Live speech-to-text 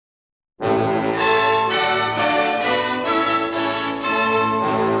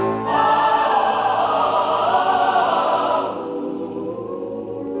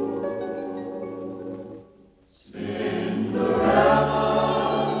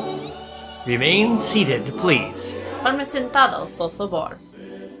Remain seated, please. Formen sentados, por favor.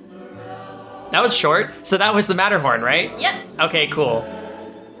 That was short, so that was the Matterhorn, right? Yep. Okay, cool.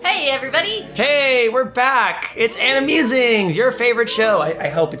 Hey, everybody. Hey, we're back! It's Animusings, your favorite show. I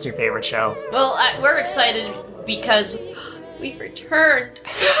hope it's your favorite show. Well, we're excited because we've returned.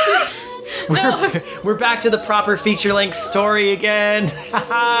 No. We're back to the proper feature-length story again.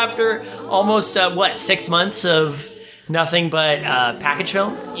 After almost, 6 months of nothing but package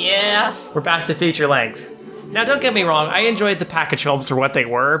films? Yeah. We're back to feature-length. Now, don't get me wrong, I enjoyed the package films for what they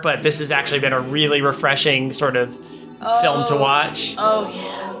were, but this has actually been a really refreshing sort of film to watch. Oh,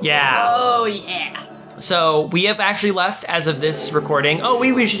 yeah. Yeah. Oh, yeah. So, we have actually left as of this recording. Oh,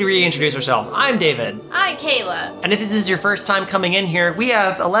 we should reintroduce ourselves. I'm David. I'm Kayla. And if this is your first time coming in here, we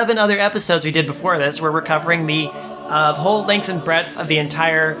have 11 other episodes we did before this where we're covering the whole length and breadth of the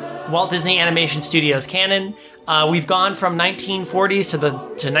entire Walt Disney Animation Studios canon. We've gone from 1940s to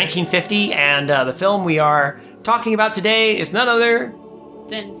 1950, and the film we are talking about today is none other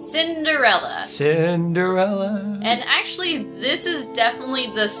Then Cinderella. Cinderella. And actually, this is definitely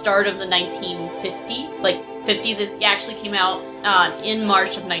the start of the 1950, 50s. It actually came out in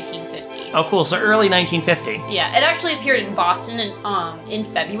March of 1950. Oh, cool. So early 1950. Yeah, it actually appeared in Boston in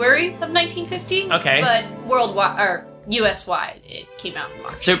February of 1950. Okay. But worldwide, or US-wide, it came out in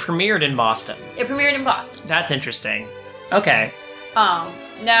March. So it premiered in Boston. It premiered in Boston. That's interesting. Okay.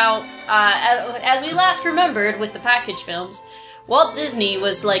 Now, as we last remembered with the package films, Walt Disney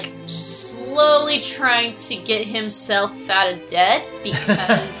was, slowly trying to get himself out of debt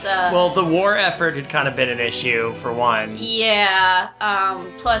because, Well, the war effort had kind of been an issue, for one. yeah,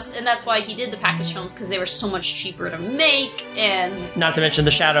 plus, and that's why he did the package films, because they were so much cheaper to make, and... Not to mention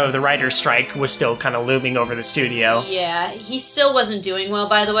the shadow of the writer's strike was still kind of looming over the studio. Yeah, he still wasn't doing well,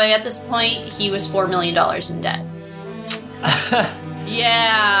 by the way, at this point. He was $4 million in debt.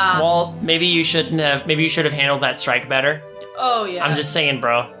 Yeah. Walt, maybe you should have handled that strike better. Oh, yeah. I'm just saying,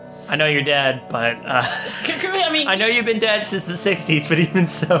 bro. I know you're dead, but I mean, I know you've been dead since the 60s, but even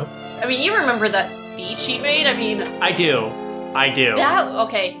so. I mean, you remember that speech he made? I mean... I do.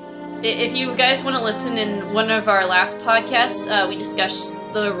 Okay. If you guys want to listen, in one of our last podcasts, we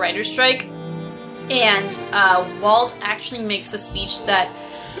discussed the writer's strike, and Walt actually makes a speech that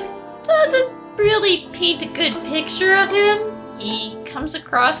doesn't really paint a good picture of him. He comes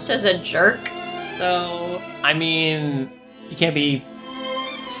across as a jerk, so... I mean, you can't be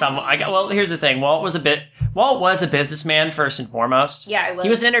well, here's the thing. Walt was a businessman first and foremost. Yeah, I was. He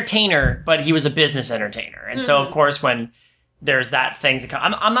was an entertainer, but he was a business entertainer. And so, of course, when there's that thing,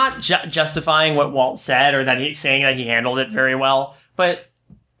 I'm not justifying what Walt said or that he's saying that he handled it very well, but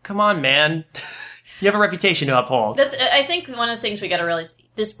come on, man. You have a reputation to uphold. I think one of the things we gotta realize,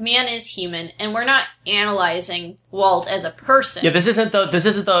 this man is human, and we're not analyzing Walt as a person. Yeah, this isn't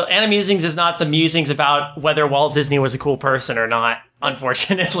the Animusings is not the musings about whether Walt Disney was a cool person or not,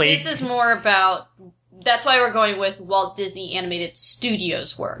 unfortunately. This is more about, that's why we're going with Walt Disney Animated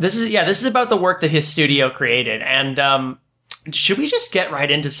Studios work. This is about the work that his studio created, and should we just get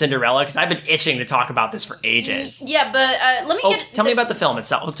right into Cinderella? Because I've been itching to talk about this for ages. Yeah, but let me tell me about the film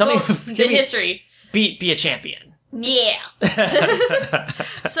itself. Tell me the history. Be a champion. Yeah.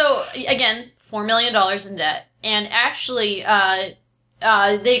 So, again, $4 million in debt. And actually,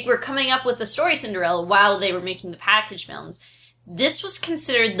 they were coming up with the story Cinderella while they were making the package films. This was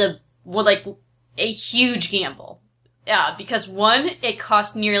considered a huge gamble. Yeah, because one, it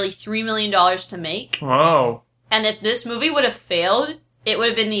cost nearly $3 million to make. Whoa. And if this movie would have failed, it would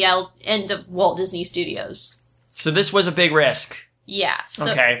have been the end of Walt Disney Studios. So this was a big risk. Yeah.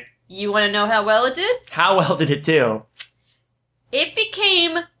 So okay. You want to know how well it did? How well did it do? It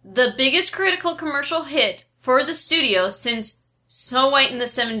became the biggest critical commercial hit for the studio since Snow White and the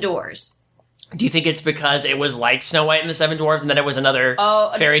Seven Dwarfs. Do you think it's because it was like Snow White and the Seven Dwarfs and that it was another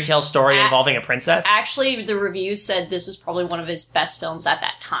fairy tale story involving a princess? Actually, the reviews said this was probably one of his best films at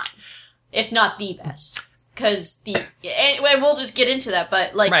that time. If not the best. Because we'll just get into that,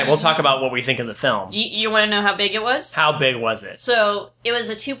 but Right, we'll talk about what we think of the film. You want to know how big it was? How big was it? So, it was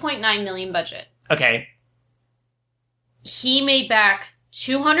a $2.9 million budget. Okay. He made back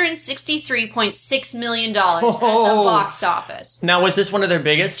 $263.6 million at the box office. Now, was this one of their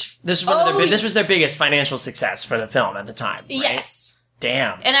biggest? This was their biggest financial success for the film at the time, right? Yes.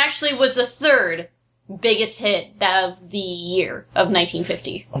 Damn. And actually was the third biggest hit of the year of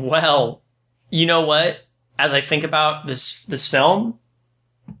 1950. Well, you know what? As I think about this film,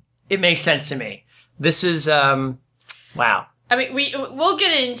 it makes sense to me. This is, wow. I mean, we'll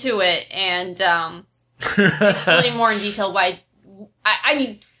get into it and explain more in detail why.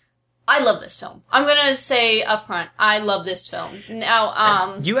 I I love this film. I'm gonna say up front, I love this film.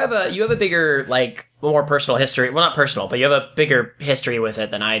 Now, you have a bigger, like, more personal history. Well, not personal, but you have a bigger history with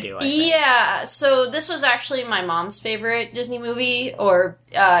it than I do, I think. Yeah, so this was actually my mom's favorite Disney movie, or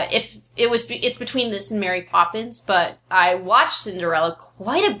it's between this and Mary Poppins, but I watched Cinderella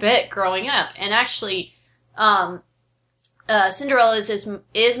quite a bit growing up, and actually, Cinderella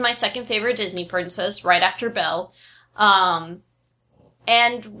is my second favorite Disney princess, right after Belle,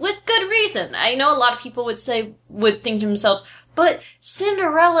 and with good reason. I know a lot of people would think to themselves, but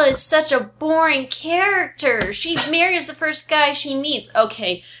Cinderella is such a boring character. She marries the first guy she meets.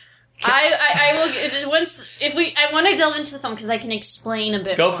 Okay, I will I want to delve into the film because I can explain a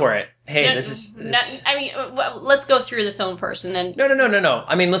bit. Go more. for it. Hey, let's go through the film first, and then no.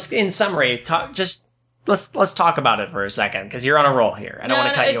 I mean, in summary, let's talk about it for a second because you're on a roll here. I don't want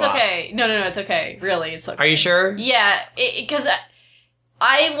to cut you off. It's okay. No, it's okay. Really, it's okay. Are you sure? Yeah, because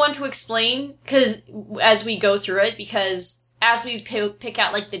I want to explain as we go through it, because as we pick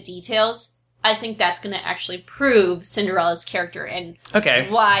out like the details, I think that's going to actually prove Cinderella's character and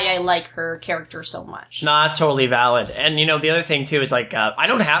why I like her character so much. No, that's totally valid. And the other thing too is like I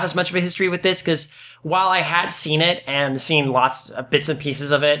don't have as much of a history with this because while I had seen it and seen lots of bits and pieces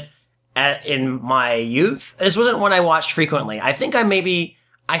of it in my youth, this wasn't one I watched frequently. I think I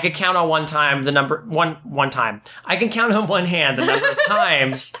could count on one time one time. I can count on one hand the number of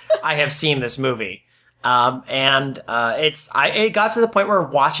times I have seen this movie. It got to the point where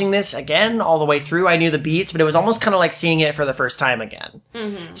watching this again all the way through, I knew the beats, but it was almost kind of like seeing it for the first time again.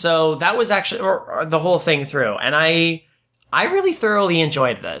 Mm-hmm. So that was actually the whole thing through. And I really thoroughly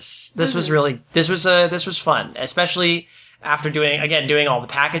enjoyed this. This was fun, especially after doing all the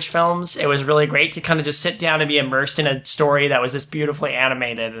package films. It was really great to kind of just sit down and be immersed in a story that was just beautifully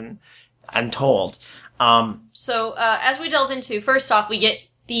animated and told. So as we delve into, first off, we get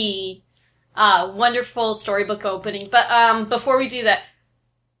the wonderful storybook opening. But before we do that,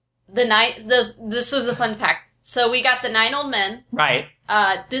 this was a fun fact. So we got the 9 old men. Right.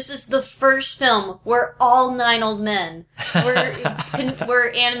 This is the first film where all 9 old men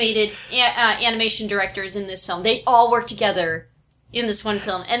were animated animation directors in this film. They all work together in this one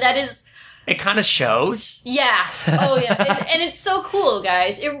film, and that is. It kind of shows. Yeah. Oh, yeah. And it's so cool,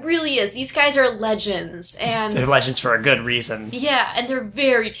 guys. It really is. These guys are legends, and they're legends for a good reason. Yeah, and they're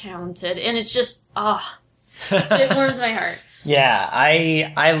very talented, and it's just it warms my heart.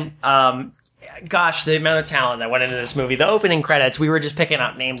 Yeah, gosh, the amount of talent that went into this movie. The opening credits, we were just picking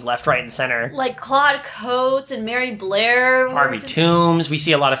up names left, right, and center. Like Claude Coates and Mary Blair. Harvey Toombs. We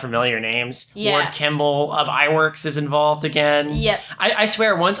see a lot of familiar names. Yeah. Ward Kimball of iWorks is involved again. Yep. I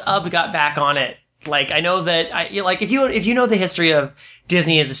swear, once UB got back on it, like, I know that, if you know the history of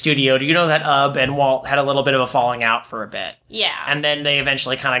Disney as a studio, do you know that UB and Walt had a little bit of a falling out for a bit? Yeah. And then they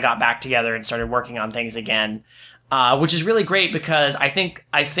eventually kind of got back together and started working on things again. Which is really great because I think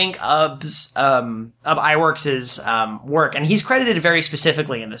UB's, iWorks' work, and he's credited very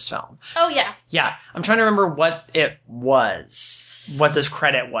specifically in this film. Oh, yeah. Yeah. I'm trying to remember what this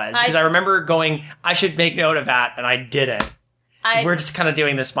credit was. Because I remember going, I should make note of that, and I didn't. We're just kind of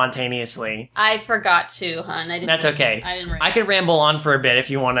doing this spontaneously. I forgot to, hon. That's okay. I didn't write I could ramble on for a bit if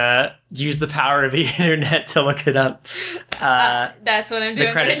you want to use the power of the internet to look it up. That's what I'm doing.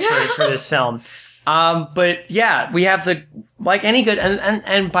 The credits for this film. But yeah, we have like any good,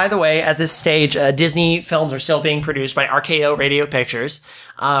 and by the way, at this stage, Disney films are still being produced by RKO Radio Pictures.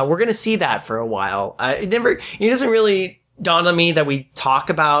 We're gonna see that for a while. It doesn't really dawn on me that we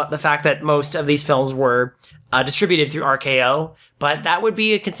talk about the fact that most of these films were, distributed through RKO, but that would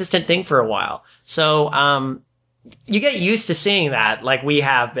be a consistent thing for a while. So, you get used to seeing that, like we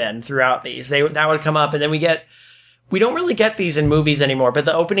have been throughout these. That would come up, and then we don't really get these in movies anymore, but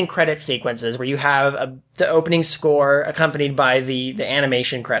the opening credit sequences where you have the opening score accompanied by the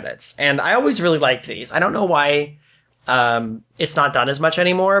animation credits. And I always really liked these. I don't know why it's not done as much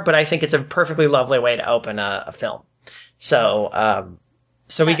anymore, but I think it's a perfectly lovely way to open a film. So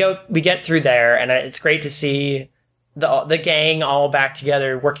we get through there, and it's great to see the gang all back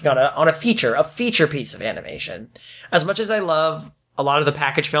together working on a feature piece of animation. As much as I love a lot of the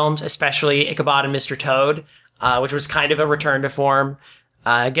package films, especially Ichabod and Mr. Toad, which was kind of a return to form.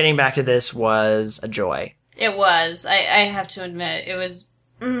 Getting back to this was a joy. It was. I have to admit, it was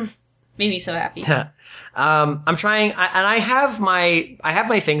made me so happy. I'm trying, and I have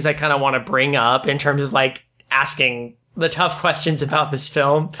my things I kind of want to bring up in terms of like asking the tough questions about this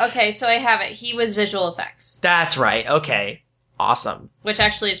film. Okay, so I have it. He was visual effects. That's right. Okay, awesome. Which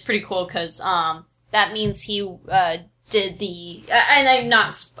actually is pretty cool because that means he did the, and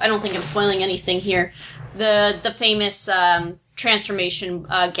I don't think I'm spoiling anything here, the famous transformation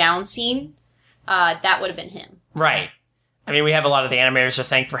gown scene, that would have been him. Right. I mean, we have a lot of the animators to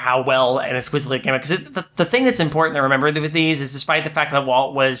thank for how well and exquisitely it came out. Because the thing that's important to remember with these is, despite the fact that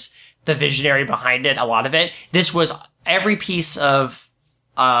Walt was the visionary behind it, a lot of it, this was every piece of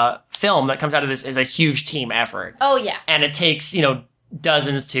film that comes out of this is a huge team effort. Oh, yeah. And it takes,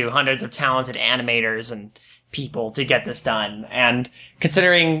 dozens to hundreds of talented animators and people to get this done. And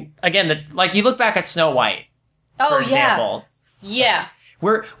considering, again, that, like, you look back at Snow White, for example. Yeah.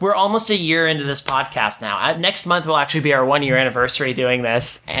 We're almost a year into this podcast now. Next month will actually be our 1-year anniversary doing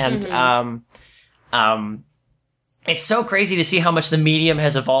this. And, it's so crazy to see how much the medium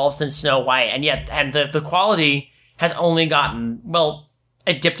has evolved since Snow White. And yet, the quality has only gotten, well,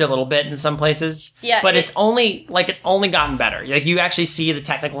 it dipped a little bit in some places. Yeah. But it's only gotten better. Like, you actually see the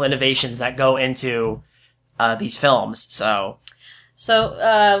technical innovations that go into, these films. So,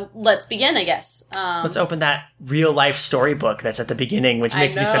 let's begin, I guess. Let's open that real life storybook that's at the beginning, which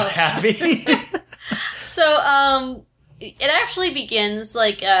makes me so happy. So, it actually begins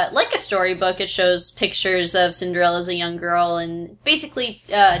like a storybook. It shows pictures of Cinderella as a young girl and basically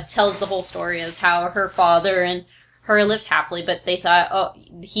tells the whole story of how her father and her lived happily, but they thought,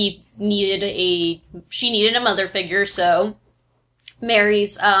 she needed a mother figure, so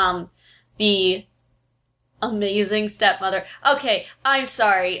marries the amazing stepmother. Okay, I'm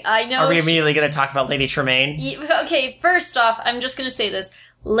sorry. I know. Are we immediately going to talk about Lady Tremaine? Okay, first off, I'm just going to say this.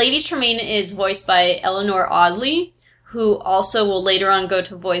 Lady Tremaine is voiced by Eleanor Audley, who also will later on go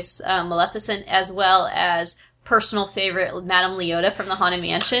to voice Maleficent, as well as personal favorite Madame Leota from the Haunted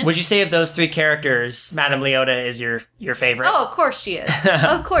Mansion. Would you say of those three characters, Madame Leota is your favorite? Oh, of course she is.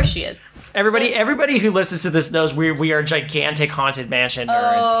 Of course she is. Everybody who listens to this knows we are gigantic Haunted Mansion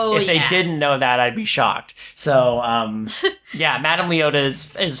nerds. Oh, if they didn't know that, I'd be shocked. So, yeah, Madame Leota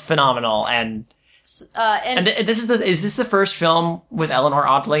is phenomenal, and is this the first film with Eleanor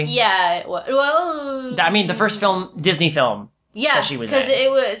Audley? Yeah. Well, I mean, the first Disney film. Yeah, that she was because in. it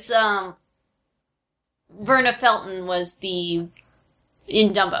was Verna Felton was in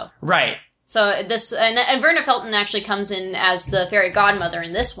Dumbo. Right. So this and Verna Felton actually comes in as the fairy godmother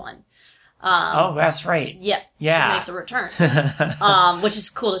in this one. Oh, that's right. Yeah. Yeah. She makes a return. Which is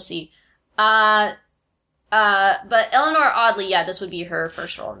cool to see. But Eleanor Audley, yeah, this would be her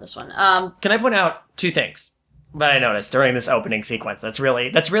first role in this one. Can I point out two things that I noticed during this opening sequence? That's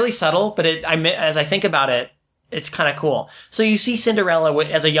really subtle, but as I think about it, it's kind of cool. So you see Cinderella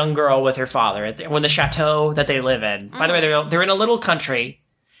as a young girl with her father when the chateau that they live in. By the way, they're in a little country,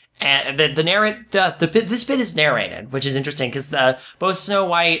 and this bit is narrated, which is interesting because both Snow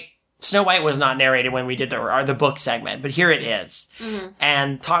White was not narrated when we did the book segment, but here it is. Mm-hmm.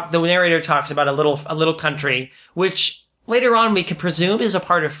 And the narrator talks about a little country, which later on we can presume is a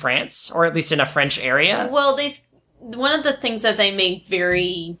part of France, or at least in a French area. Well, one of the things that they make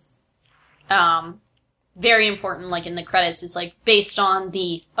very, very important, like in the credits, is like based on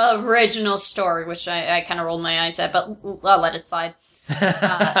the original story, which I kind of rolled my eyes at, but I'll let it slide.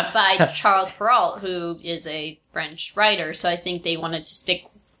 By Charles Perrault, who is a French writer. So I think they wanted to stick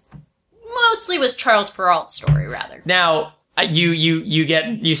mostly with Charles Perrault's story, rather. Now,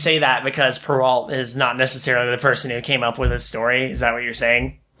 you say that because Perrault is not necessarily the person who came up with this story. Is that what you're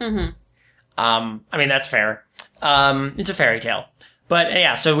saying? Mm-hmm. I mean, that's fair. It's a fairy tale. But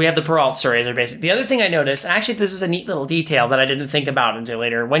yeah, so we have the Perrault stories are basic. The other thing I noticed, and actually this is a neat little detail that I didn't think about until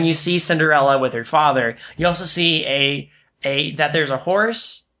later, when you see Cinderella with her father, you also see that there's a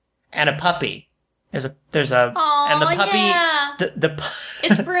horse and a puppy. There's a and the puppy, yeah.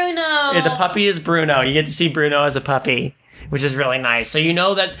 It's Bruno. The puppy is Bruno. You get to see Bruno as a puppy, which is really nice. So you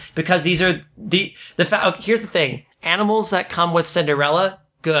know that because these are here's the thing. Animals that come with Cinderella,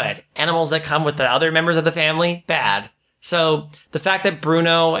 good. Animals that come with the other members of the family, bad. So the fact that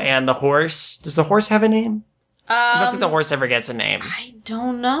Bruno and the horse, does the horse have a name? I don't think the horse ever gets a name. I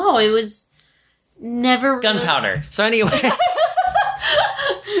don't know. It was never Gunpowder. So anyway,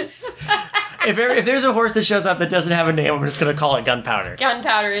 if there's a horse that shows up that doesn't have a name, I'm just going to call it Gunpowder.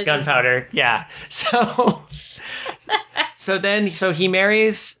 Gunpowder. Yeah. So he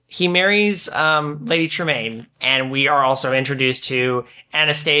marries Lady Tremaine, and we are also introduced to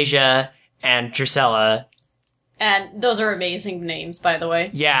Anastasia and Drusilla. And those are amazing names, by the way.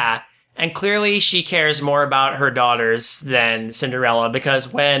 Yeah. And clearly she cares more about her daughters than Cinderella,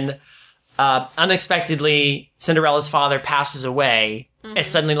 because when unexpectedly Cinderella's father passes away, it's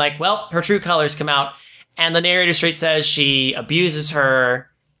suddenly like, well, her true colors come out. And the narrator straight says she abuses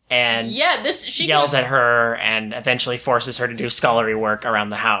her and Yeah, she yells at her and eventually forces her to do scullery work around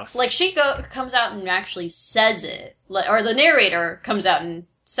the house. Like, she comes out and actually says it. Or the narrator comes out and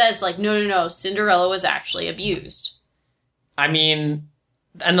says, like, no, Cinderella was actually abused. I mean,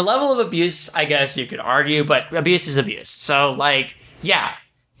 and the level of abuse, I guess you could argue, but abuse is abuse. So, like, yeah,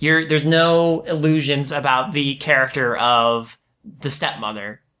 there's no illusions about the character of the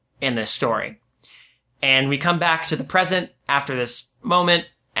stepmother in this story. And we come back to the present after this moment,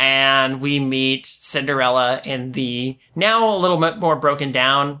 and we meet Cinderella in the now a little bit more broken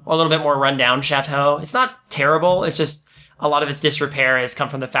down, a little bit more run down chateau. It's not terrible. It's just a lot of its disrepair has come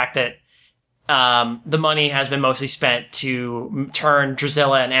from the fact that the money has been mostly spent to turn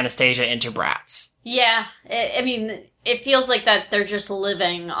Drusilla and Anastasia into brats. Yeah, I mean, it feels like that they're just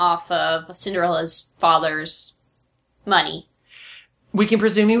living off of Cinderella's father's money. We can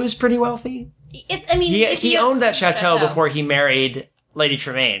presume he was pretty wealthy. He owned that chateau before he married Lady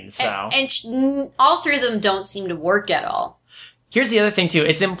Tremaine, so... And all three of them don't seem to work at all. Here's the other thing, too.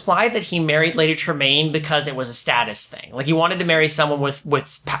 It's implied that he married Lady Tremaine because it was a status thing. Like, he wanted to marry someone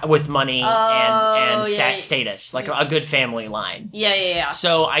with money and status. Like, a good family line. Yeah.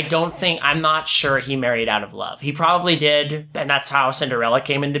 So, I'm not sure he married out of love. He probably did, and that's how Cinderella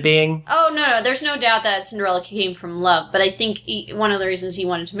came into being. Oh, no, there's no doubt that Cinderella came from love. But I think one of the reasons he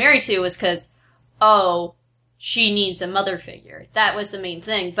wanted to marry Sue was because, she needs a mother figure. That was the main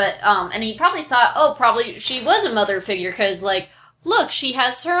thing. But, and he probably thought, probably she was a mother figure because, like, look, she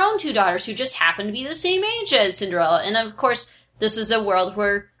has her own 2 daughters who just happen to be the same age as Cinderella. And of course, this is a world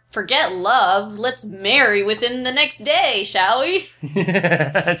where, forget love, let's marry within the next day, shall we?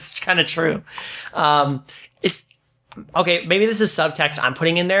 That's kind of true. Okay, maybe this is subtext I'm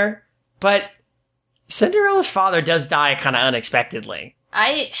putting in there, but Cinderella's father does die kind of unexpectedly.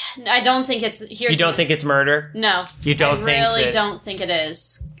 I don't think it's... You don't think it's murder? No. You don't think I really don't think it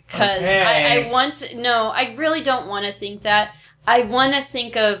is. Because okay. I really don't want to think that. I want to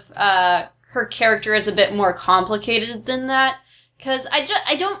think of her character as a bit more complicated than that. Because I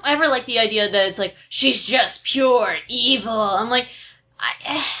don't ever like the idea that it's like, she's just pure evil. I'm like,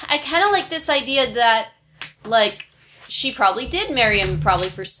 I kind of like this idea that, like, she probably did marry him probably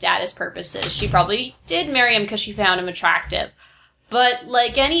for status purposes. She probably did marry him because she found him attractive. But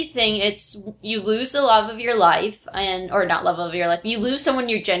like anything, it's, you lose the love of your life, or not love of your life, you lose someone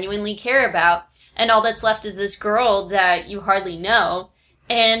you genuinely care about, and all that's left is this girl that you hardly know.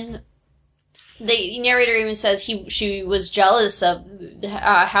 And the narrator even says she was jealous of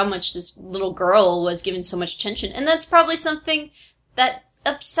how much this little girl was given so much attention. And that's probably something that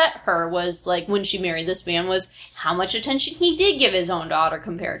upset her, was like when she married this man, was how much attention he did give his own daughter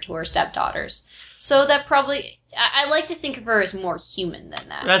compared to her stepdaughters. So that probably... I like to think of her as more human than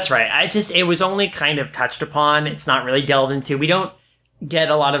that. That's right. It was only kind of touched upon. It's not really delved into. We don't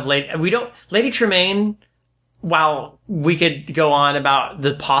get a lot of Lady Tremaine, while we could go on about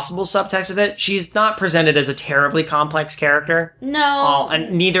the possible subtext of it, she's not presented as a terribly complex character. No.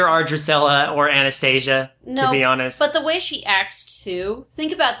 And neither are Drusilla or Anastasia, to be honest. But the way she acts too,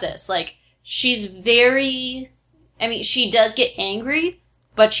 think about this. Like, she's very, she does get angry,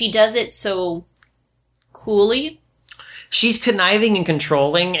 but she does it so coolly. She's conniving and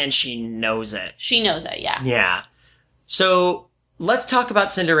controlling, and she knows it. She knows it, yeah. Yeah. So let's talk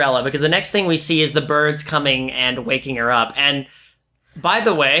about Cinderella, because the next thing we see is the birds coming and waking her up. And by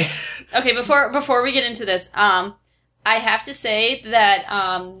the way... Okay, before we get into this, I have to say that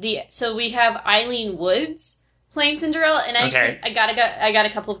so we have Eileen Woods playing Cinderella, and I got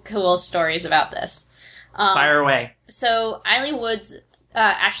a couple of cool stories about this. Fire away. So Eileen Woods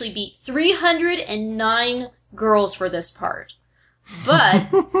actually beat 309 girls for this part. But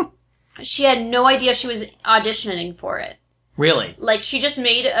she had no idea she was auditioning for it. Really? Like, she just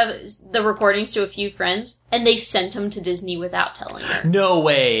made the recordings to a few friends, and they sent them to Disney without telling her. No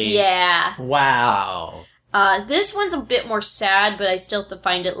way. Yeah. Wow. This one's a bit more sad, but I still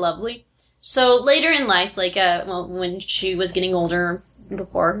find it lovely. So later in life, like, when she was getting older,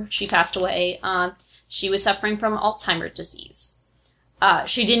 before she passed away, she was suffering from Alzheimer's disease.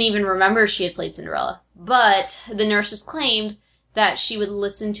 She didn't even remember she had played Cinderella. But the nurses claimed that she would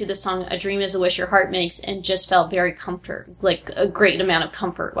listen to the song A Dream is a Wish Your Heart Makes and just felt very like a great amount of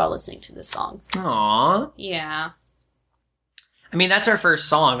comfort while listening to this song. Aww. Yeah. I mean, that's our first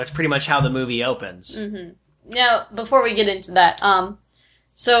song. That's pretty much how the movie opens. Mm-hmm. Now, before we get into that,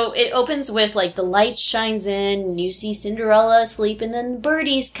 so it opens with, like, the light shines in, and you see Cinderella asleep, and then the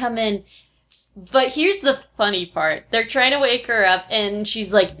birdies come in. But here's the funny part. They're trying to wake her up, and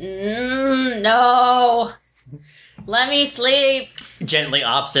she's like, no, let me sleep. Gently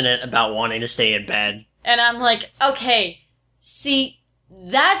obstinate about wanting to stay in bed. And I'm like, okay, see,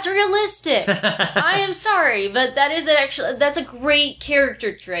 that's realistic. I am sorry, but that's a great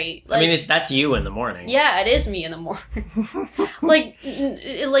character trait. Like, I mean, that's you in the morning. Yeah, it is me in the morning. like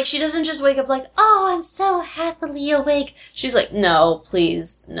she doesn't just wake up like, oh, I'm so happily awake. She's like, no,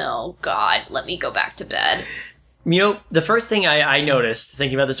 please, no, God, let me go back to bed. You know, the first thing I noticed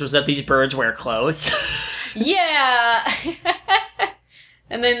thinking about this was that these birds wear clothes. Yeah.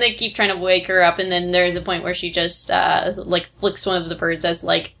 And then they keep trying to wake her up, and then there's a point where she just, flicks one of the birds as,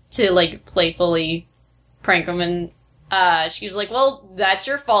 to playfully prank them, and, she's like, well, that's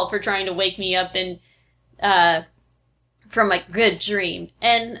your fault for trying to wake me up and, from a good dream.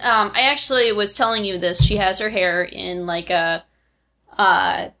 And, I actually was telling you this, she has her hair in,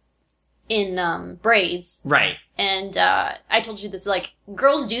 braids. Right. And, I told you this,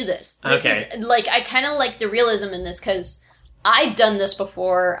 girls do this. This okay. is, I kind of like the realism in this, because I've done this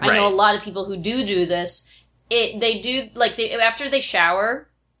before. I know a lot of people who do this. They do, after they shower,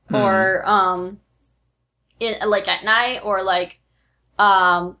 or, at night, or,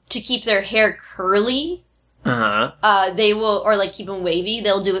 to keep their hair curly. Uh-huh. They will, or, keep them wavy.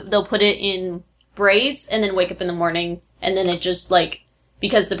 They'll put it in braids, and then wake up in the morning, and then it just,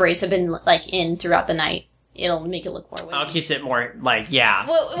 because the braids have been, in throughout the night, it'll make it look more wavy. Oh, it keeps it more, yeah.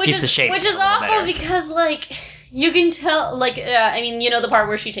 Well, keeps the shape which is awful, because, you can tell, the part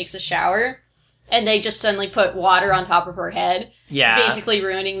where she takes a shower, and they just suddenly put water on top of her head. Yeah. Basically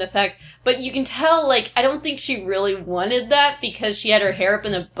ruining the effect. But you can tell, I don't think she really wanted that, because she had her hair up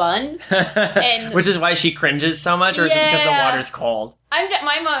in a bun. And which is why she cringes so much, or is it because the water's cold?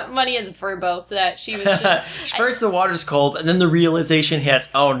 My money is for both, that she was just... First the water's cold, and then the realization hits,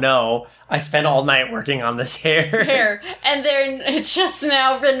 oh no, I spent all night working on this hair. And then it's just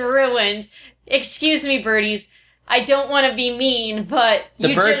now been ruined. Excuse me, birdies. I don't want to be mean, but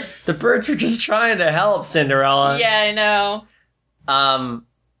the birds are just trying to help, Cinderella. Yeah, I know.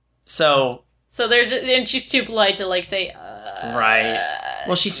 So and she's too polite to say. Right.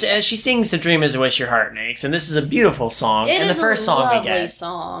 Well, she sings "The Dream Is a Wish Your Heart Makes," and this is a beautiful song. It and is the first a song lovely we get.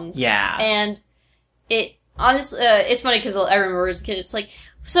 song. Yeah. And it honestly, it's funny because I remember as a kid, it's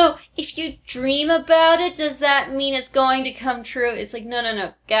so if you dream about it, does that mean it's going to come true? It's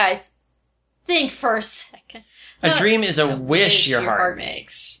no, guys, think for a second. A dream is a wish your heart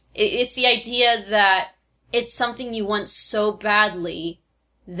makes. It's the idea that it's something you want so badly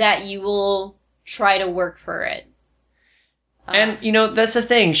that you will try to work for it. And, that's the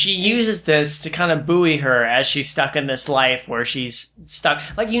thing. She uses this to kind of buoy her as she's stuck in this life where she's stuck.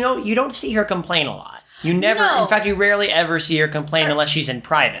 You don't see her complain a lot. You never, No. In fact, you rarely ever see her complain unless she's in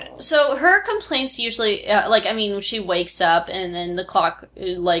private. So her complaints usually, when she wakes up and then the clock,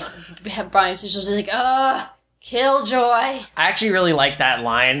 Brian's just Killjoy. I actually really like that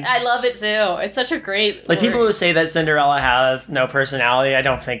line. I love it too. It's such a great... people who say that Cinderella has no personality, I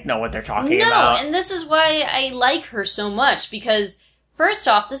don't think know what they're talking about. No, and this is why I like her so much, because first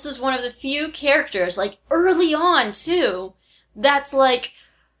off, this is one of the few characters, early on too, that's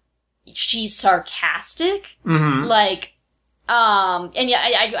she's sarcastic. Mm-hmm. And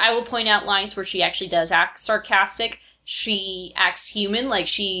yeah, I will point out lines where she actually does act sarcastic. She acts human,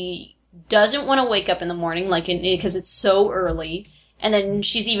 she doesn't want to wake up in the morning, because it's so early. And then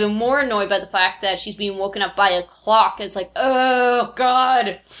she's even more annoyed by the fact that she's being woken up by a clock. It's oh,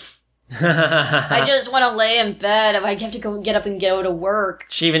 God. I just want to lay in bed. I have to get up and go to work.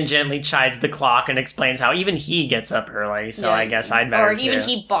 She even gently chides the clock and explains how even he gets up early, so yeah. I guess I'd better too. Or even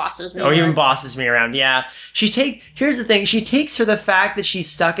he bosses me around. Or even bosses me around, yeah. Here's the thing, she takes the fact that she's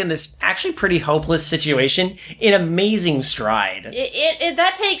stuck in this actually pretty hopeless situation in amazing stride.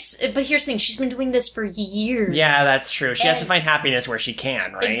 But here's the thing, she's been doing this for years. Yeah, that's true. She has to find happiness where she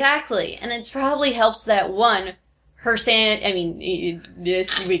can, right? Exactly. And it probably helps that, one, her sanity,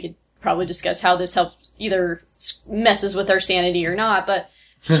 we could probably discuss how this helps either messes with her sanity or not, but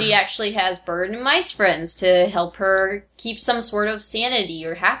she actually has bird and mice friends to help her keep some sort of sanity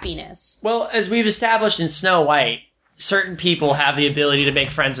or happiness. Well, as we've established in Snow White, certain people have the ability to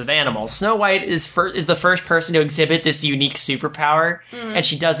make friends with animals. Snow White is the first person to exhibit this unique superpower, and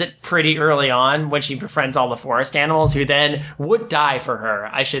she does it pretty early on when she befriends all the forest animals who then would die for her,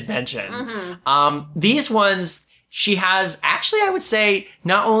 I should mention. Mm-hmm. These ones... She has, actually, I would say,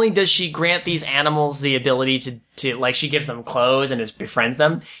 not only does she grant these animals the ability to she gives them clothes and befriends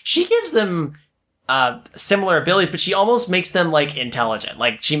them, she gives them, similar abilities, but she almost makes them, intelligent.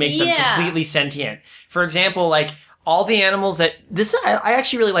 She makes them completely sentient. For example, all the animals I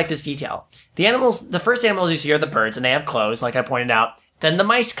actually really like this detail. The first animals you see are the birds, and they have clothes, like I pointed out. Then the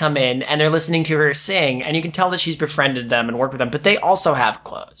mice come in, and they're listening to her sing, and you can tell that she's befriended them and worked with them, but they also have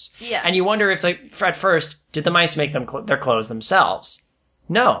clothes. Yeah. And you wonder if, at first, did the mice make them their clothes themselves?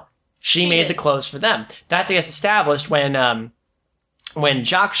 No. She made did. the clothes for them. That gets established when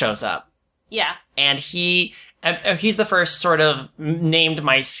Jacques shows up. Yeah. And he's the first sort of named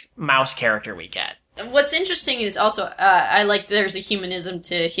mouse character we get. What's interesting is also, I like there's a humanism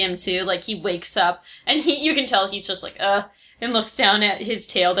to him too. Like, he wakes up, and you can tell he's just like, and looks down at his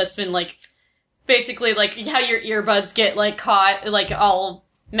tail that's been like, basically like how your earbuds get like caught, like all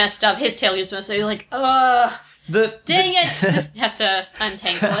messed up. His tail gets messed up. You're like, dang it! He has to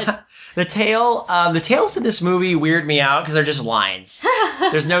untangle it. The tails in this movie weird me out because they're just lines.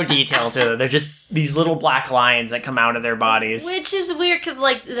 There's no detail to them. They're just these little black lines that come out of their bodies. Which is weird because,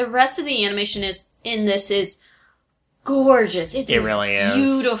 like, the rest of the animation is gorgeous. It really is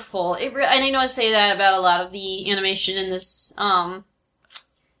beautiful. And I know I say that about a lot of the animation in this,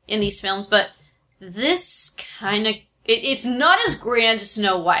 in these films, but this kind of it's not as grand as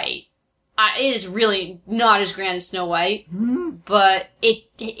Snow White. It is really not as grand as Snow White, but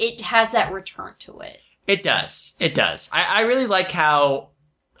it has that return to it. It does. It does. I really like how,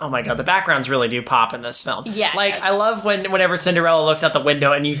 oh my god, the backgrounds really do pop in this film. Yeah. Like, I love whenever Cinderella looks out the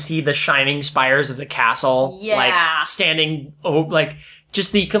window and you see the shining spires of the castle. Yeah. Like, standing, like,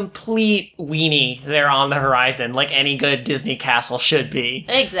 just the complete weenie there on the horizon, like any good Disney castle should be.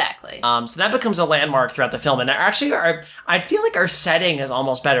 Exactly. So that becomes a landmark throughout the film. And actually, I feel like our setting is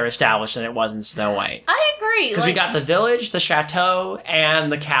almost better established than it was in Snow White. I agree. Because we got the village, the chateau,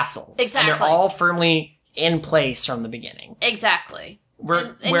 and the castle. Exactly. And they're all firmly in place from the beginning. Exactly.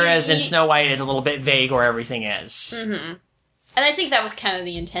 Whereas in Snow White, it's a little bit vague where everything is. Mm-hmm. And I think that was kind of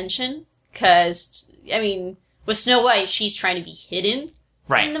the intention. Because, I mean, with Snow White, she's trying to be hidden.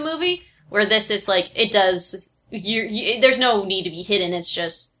 Right. In the movie, where this is like, it does, there's no need to be hidden, it's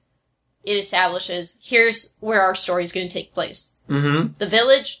just, it establishes, here's where our story is going to take place. Mm-hmm. The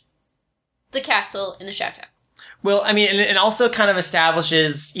village, the castle, and the chateau. Well, I mean, it also kind of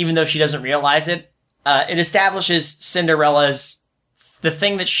establishes, even though she doesn't realize it, it establishes Cinderella's, the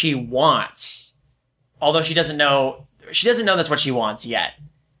thing that she wants, although she doesn't know that's what she wants yet,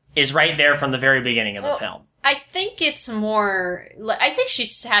 is right there from the very beginning of the film. I think it's more... I think she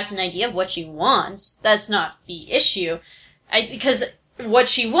has an idea of what she wants. That's not the issue. Because what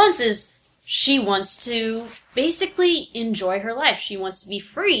she wants is... She wants to basically enjoy her life. She wants to be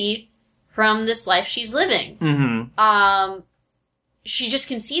free from this life she's living. Mm-hmm. She just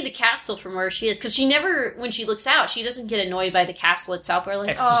can see the castle from where she is. Because she never... When she looks out, she doesn't get annoyed by the castle itself. Or like,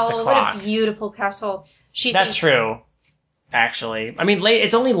 it's just the clock. What a beautiful castle. That's true. Actually. I mean,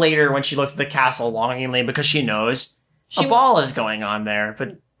 it's only later when she looks at the castle longingly because she knows a ball is going on there,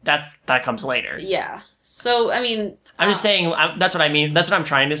 but that comes later. Yeah. So, I mean... I'm just saying, that's what I mean. That's what I'm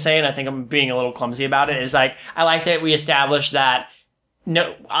trying to say, and I think I'm being a little clumsy about it, is like, I like that we established that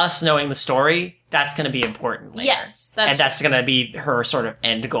us knowing the story, that's going to be important later. Yes. That's going to be her sort of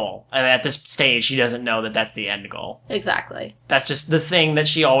end goal. And at this stage, she doesn't know that that's the end goal. Exactly. That's just the thing that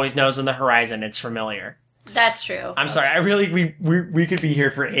she always knows on the horizon. It's familiar. That's true. I'm sorry. I really we could be here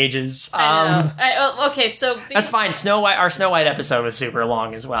for ages. I know. Okay, so that's fine. Our Snow White episode was super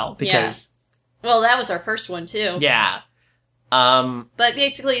long as well because. Yeah. Well, that was our first one too. Yeah. But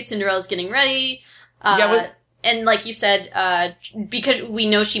basically, Cinderella's getting ready. And like you said, because we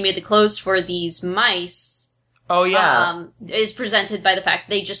know she made the clothes for these mice. Oh yeah. Is presented by the fact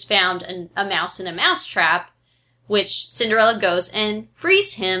they just found a mouse in a mouse trap, which Cinderella goes and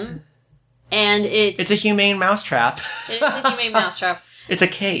frees him. And it's a humane mousetrap. It is a humane mousetrap. It's a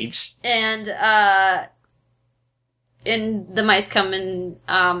cage. And the mice come and,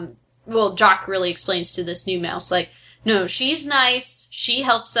 Jock really explains to this new mouse, like, no, she's nice, she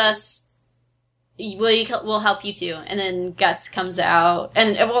helps us, we'll help you too. And then Gus comes out,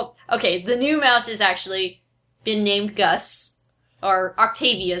 and, the new mouse has actually been named Gus, or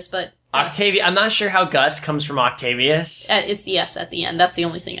Octavius, but... Octavia. I'm not sure how Gus comes from Octavius. It's the S at the end. That's the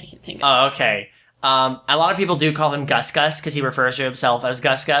only thing I can think of. Oh, okay. A lot of people do call him Gus Gus because he refers to himself as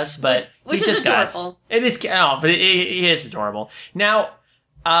Gus Gus, but which he's is just adorable. Gus. It is, but it is adorable. Now,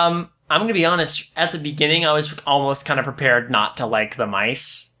 I'm going to be honest. At the beginning, I was almost kind of prepared not to like the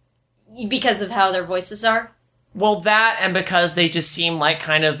mice because of how their voices are. Well, that and because they just seem like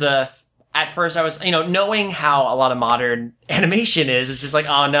kind of the. At first, I was, knowing how a lot of modern animation is, it's just like,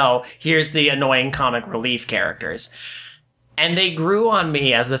 oh no, here's the annoying comic relief characters. And they grew on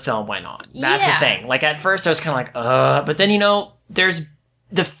me as the film went on. That's the thing. Like, at first, I was kind of like, but then, there's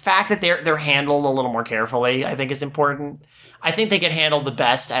the fact that they're handled a little more carefully, I think is important. I think they get handled the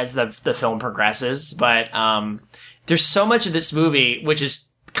best as the film progresses, but there's so much of this movie which is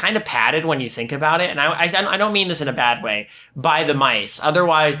kind of padded when you think about it, and I don't mean this in a bad way, by the mice.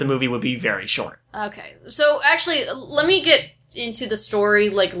 Otherwise, the movie would be very short. Okay, so actually, let me get into the story,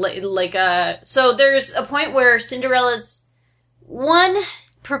 so there's a point where Cinderella's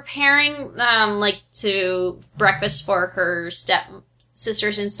preparing to breakfast for her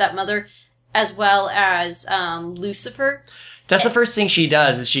stepsisters and stepmother, as well as Lucifer. That's the first thing she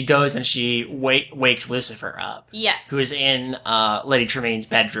does, is she goes and she wakes Lucifer up. Yes. Who is in Lady Tremaine's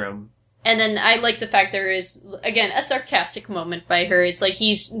bedroom. And then I like the fact there is, again, a sarcastic moment by her. It's like,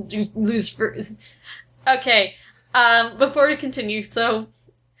 he's Lucifer. Okay, before we continue, so,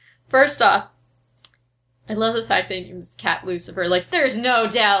 first off, I love the fact they named his cat Lucifer. Like, there's no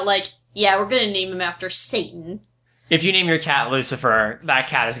doubt, like, yeah, we're gonna name him after Satan. If you name your cat Lucifer, that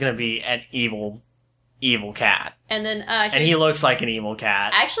cat is gonna be an evil cat. And then, and he looks like an evil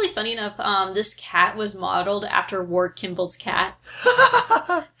cat. Actually, funny enough, this cat was modeled after Ward Kimball's cat.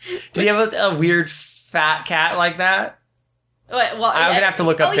 Did he have a weird fat cat like that? Well, I'm gonna have to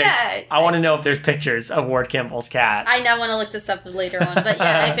look up. Yeah. I want to know if there's pictures of Ward Kimball's cat. I now want to look this up later on, but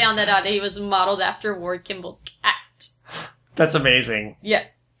yeah, I found that out. He was modeled after Ward Kimball's cat. That's amazing. Yeah.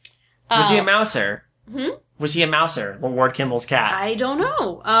 Was he a mouser? Hmm? Was he a mouser? Ward Kimball's cat? I don't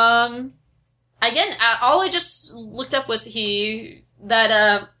know. Again, all I just looked up was he's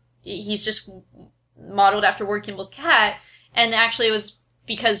just modeled after Ward Kimball's cat, and actually it was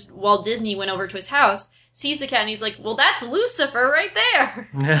because Walt Disney went over to his house, sees the cat, and he's like, well, that's Lucifer right there!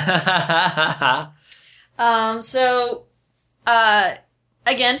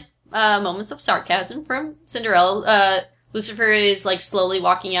 Again, moments of sarcasm from Cinderella. Lucifer is, like, slowly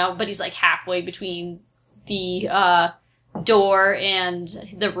walking out, but he's, like, halfway between the, door and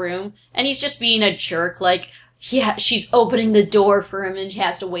the room, and he's just being a jerk. Like, she's opening the door for him, and he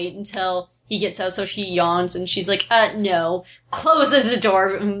has to wait until he gets out, so he yawns, and she's like, no, closes the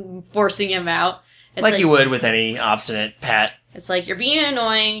door, forcing him out. It's like you would with any obstinate pet. It's like, you're being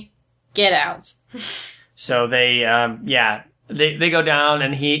annoying, get out. So they go down,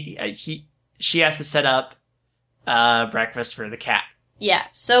 and she has to set up breakfast for the cat. Yeah,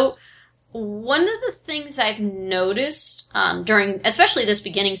 so one of the things I've noticed during, especially this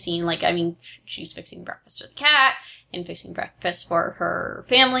beginning scene, like, I mean, she's fixing breakfast for the cat and fixing breakfast for her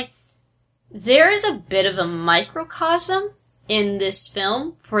family. There is a bit of a microcosm in this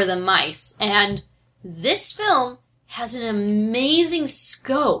film for the mice, and this film has an amazing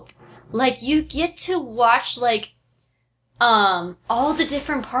scope. Like, you get to watch, like, all the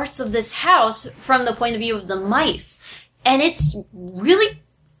different parts of this house from the point of view of the mice, and it's really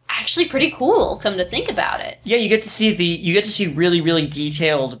actually pretty cool, come to think about it. Yeah, you get to see really, really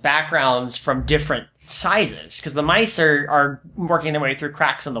detailed backgrounds from different sizes, because the mice are working their way through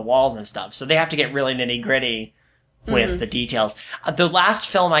cracks in the walls and stuff, so they have to get really nitty gritty with the details. The last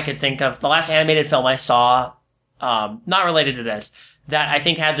film I could think of, the last animated film I saw, not related to this, that I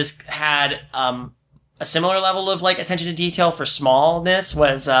think had a similar level of, like, attention to detail for smallness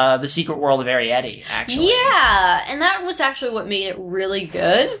was The Secret World of Arrietty, actually. Yeah, and that was actually what made it really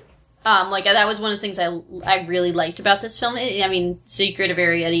good. That was one of the things I really liked about this film. I mean, Secret of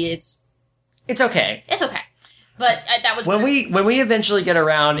Arrietty, it's okay. It's okay. But that was... When we eventually get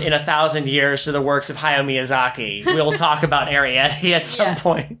around in 1,000 years to the works of Hayao Miyazaki, we'll talk about Arrietty at some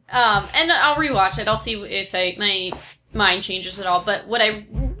point. And I'll rewatch it. I'll see if my mind changes at all. But what I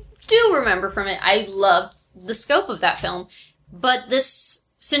do remember from it, I loved the scope of that film. But this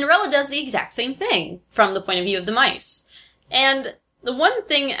Cinderella does the exact same thing from the point of view of the mice. And the one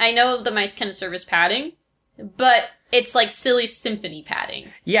thing, I know the mice kind of serve as padding, but it's like silly symphony padding.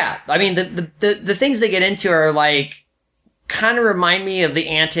 Yeah, I mean, the things they get into are, like, kind of remind me of the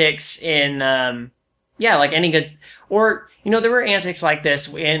antics in, like any good, or, there were antics like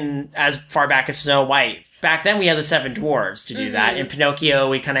this in as far back as Snow White. Back then we had the Seven Dwarves to do that. In Pinocchio,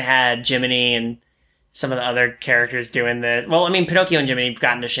 we kind of had Jiminy and some of the other characters doing Pinocchio and Jiminy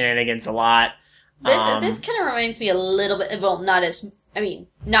got into shenanigans a lot. This kind of reminds me a little bit, well, not to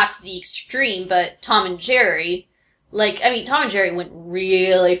the extreme, but Tom and Jerry. Tom and Jerry went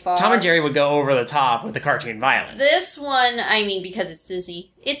really far. Tom and Jerry would go over the top with the cartoon violence. This one, because it's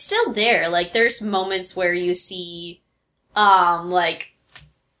Disney, it's still there. Like, there's moments where you see, like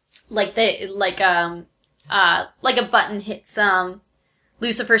a button hits,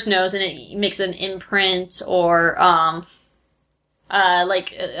 Lucifer's nose and it makes an imprint, or,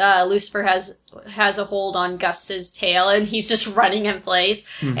 Lucifer has a hold on Gus's tail and he's just running in place.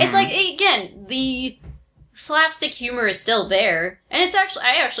 Mm-hmm. It's like, again, the slapstick humor is still there, and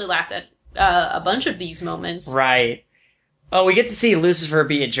I actually laughed at a bunch of these moments. Right. Oh, we get to see Lucifer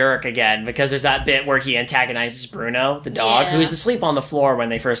be a jerk again, because there's that bit where he antagonizes Bruno, the dog, who is asleep on the floor when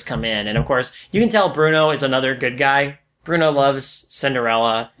they first come in. And of course, you can tell Bruno is another good guy. Bruno loves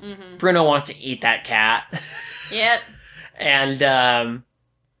Cinderella. Mm-hmm. Bruno wants to eat that cat. Yep. And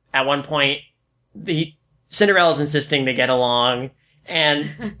at one point, Cinderella's insisting they get along,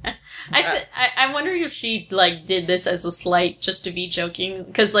 and I'm wondering if she like did this as a slight just to be joking,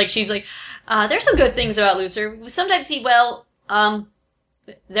 because like she's like, there's some good things about Lucifer. Sometimes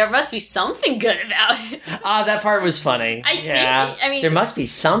there must be something good about it. That part was funny. I mean, there must be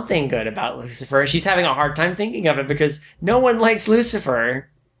something good about Lucifer. She's having a hard time thinking of it because no one likes Lucifer.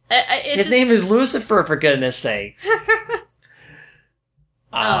 His name is Lucifer, for goodness sakes.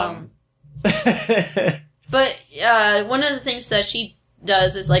 But one of the things that she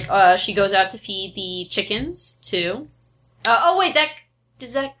does is like she goes out to feed the chickens too.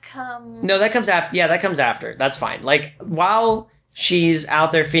 Does that come? No, that comes after. Yeah, that comes after. That's fine. Like while she's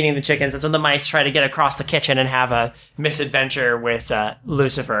out there feeding the chickens, that's when the mice try to get across the kitchen and have a misadventure with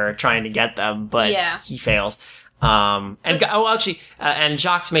Lucifer trying to get them, but he fails. And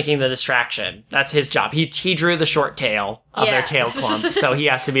Jacques making the distraction. That's his job. He drew the short tail of their tail clump, so he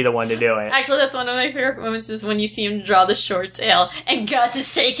has to be the one to do it. Actually, that's one of my favorite moments is when you see him draw the short tail, and Gus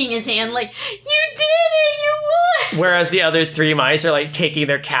is shaking his hand like, "You did it! You won!" Whereas the other three mice are like taking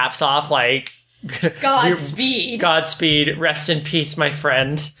their caps off, like, Godspeed, rest in peace, my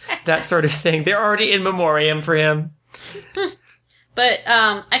friend. That sort of thing. They're already in memoriam for him. But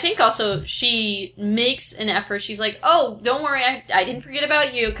I think also she makes an effort. She's like, "Oh, don't worry, I didn't forget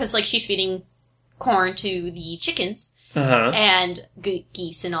about you," because like she's feeding corn to the chickens and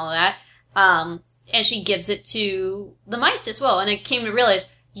geese and all of that. And she gives it to the mice as well. And I came to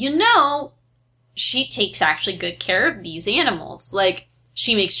realize, she takes actually good care of these animals. Like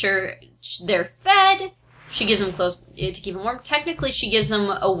she makes sure they're fed. She gives them clothes to keep them warm. Technically, she gives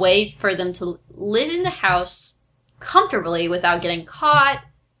them a way for them to live in the house comfortably without getting caught.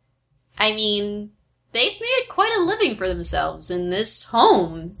 I mean, they've made quite a living for themselves in this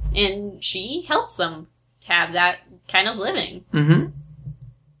home, and she helps them have that kind of living. Mm-hmm.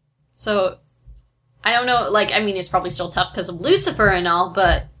 So, I don't know, it's probably still tough because of Lucifer and all,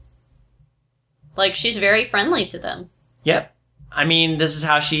 but, she's very friendly to them. Yep. I mean, this is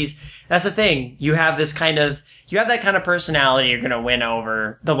how that's the thing. You have that kind of personality, you're going to win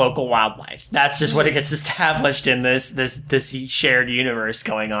over the local wildlife. That's just what it gets established in this shared universe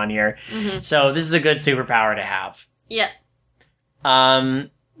going on here. Mm-hmm. So this is a good superpower to have. Yep.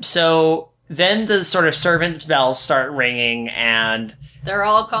 So then the sort of servant bells start ringing and they're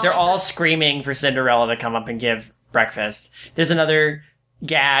all screaming for Cinderella to come up and give breakfast. There's another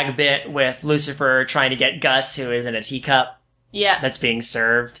gag bit with Lucifer trying to get Gus, who is in a teacup. Yeah. That's being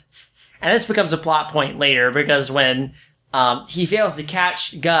served. And this becomes a plot point later because when he fails to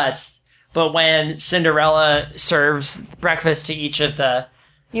catch Gus, but when Cinderella serves breakfast to each of the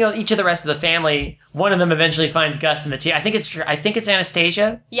rest of the family, one of them eventually finds Gus in the tea. I think it's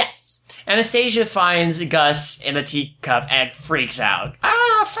Anastasia. Yes. Anastasia finds Gus in the teacup and freaks out.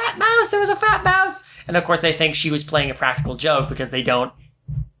 Ah, fat mouse! There was a fat mouse! And of course they think she was playing a practical joke because they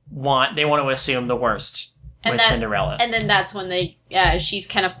want to assume the worst. Cinderella. And then that's when she's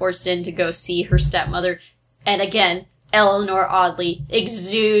kind of forced in to go see her stepmother. And again, Eleanor Audley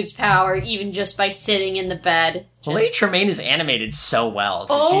exudes power even just by sitting in the bed. Well, Lady Tremaine is animated so well.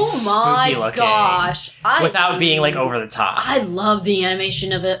 She's spooky looking. Gosh. Without being over the top. I love the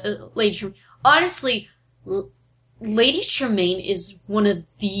animation of Lady Tremaine. Honestly, Lady Tremaine is one of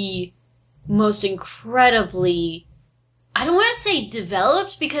the most incredibly... I don't want to say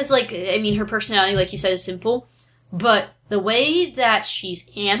developed because, her personality, like you said, is simple. But the way that she's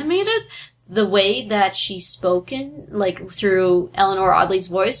animated, the way that she's spoken, through Eleanor Audley's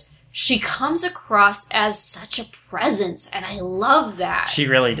voice, she comes across as such a presence, and I love that. She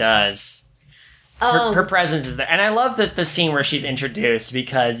really does. Her presence is there. And I love the scene where she's introduced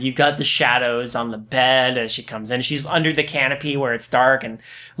because you've got the shadows on the bed as she comes in. She's under the canopy where it's dark and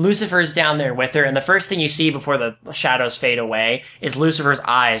Lucifer's down there with her. And the first thing you see before the shadows fade away is Lucifer's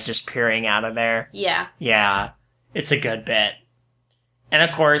eyes just peering out of there. Yeah. Yeah. It's a good bit. And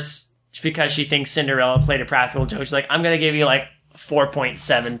of course, because she thinks Cinderella played a practical joke, she's like, I'm going to give you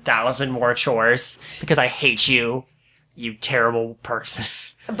 4.7 thousand more chores because I hate you, you terrible person.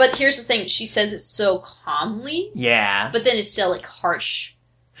 But here's the thing, she says it so calmly. Yeah. But then it's still, harsh.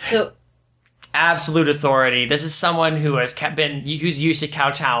 So... Absolute authority. This is someone who's used to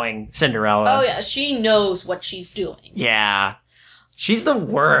kowtowing Cinderella. Oh, yeah. She knows what she's doing. Yeah. She's the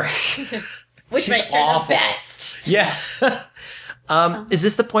worst. Which makes her awful. The best. Yeah. Is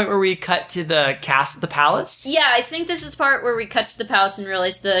this the point where we cut to the palace? Yeah, I think this is the part where we cut to the palace and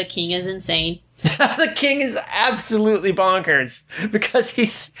realize the king is insane. The king is absolutely bonkers because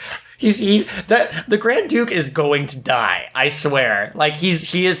the Grand Duke is going to die. I swear.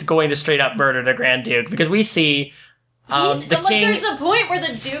 He is going to straight up murder the Grand Duke because we see There's a point where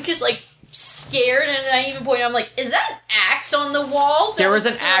the Duke is like scared, and at even point I'm like, is that an axe on the wall? There was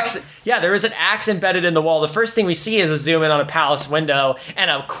an axe. Yeah, there was an axe embedded in the wall. The first thing we see is a zoom in on a palace window, and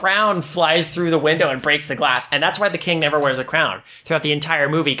a crown flies through the window and breaks the glass. And that's why the king never wears a crown throughout the entire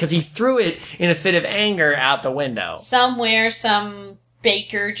movie, because he threw it in a fit of anger out the window. Somewhere, some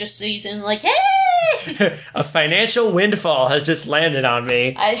baker just sees him like, hey! A financial windfall has just landed on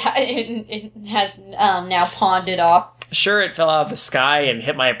me. It has now pawned it off. Sure, it fell out of the sky and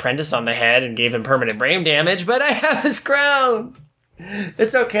hit my apprentice on the head and gave him permanent brain damage, but I have this crown.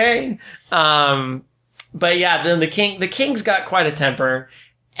 It's okay. But yeah, then the king's got quite a temper,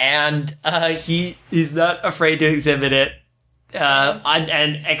 and he's not afraid to exhibit it.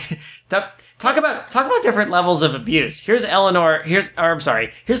 Talk about different levels of abuse. Here's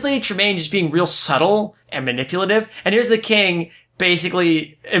here's Lady Tremaine just being real subtle and manipulative, and here's the king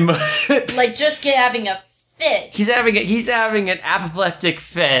basically like just having a fit. He's having an apoplectic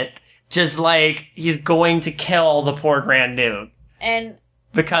fit, just like he's going to kill the poor Grand Duke. And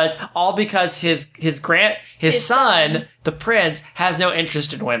because his son, the prince, has no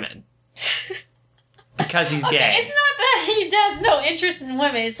interest in women. Because he's gay. It's not that he has no interest in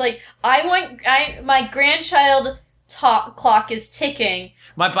women. It's like, my grandchild clock is ticking.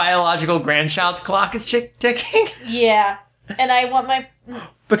 My biological grandchild clock is ticking? Yeah. And I want my...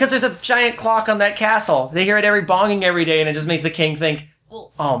 Because there's a giant clock on that castle. They hear it bonging every day, and it just makes the king think,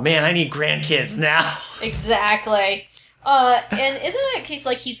 oh man, I need grandkids now. Exactly. And isn't it a case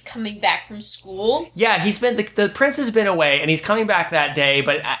like he's coming back from school? Yeah, the prince has been away, and he's coming back that day,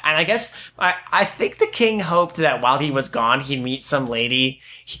 but I guess, I think the king hoped that while he was gone, he'd meet some lady.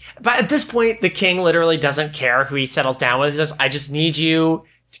 But at this point, the king literally doesn't care who he settles down with. I just need you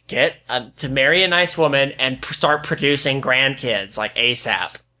to marry a nice woman and start producing grandkids, like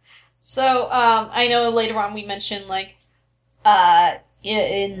ASAP. So, I know later on we mentioned, like,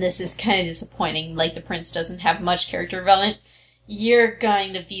 and this is kind of disappointing, like the prince doesn't have much character development. You're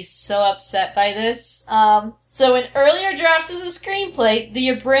going to be so upset by this. So in earlier drafts of the screenplay,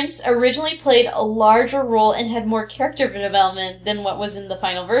 the prince originally played a larger role and had more character development than what was in the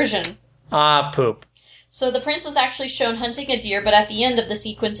final version. Poop. So the prince was actually shown hunting a deer, but at the end of the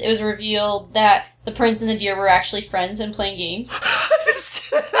sequence, it was revealed that the prince and the deer were actually friends and playing games.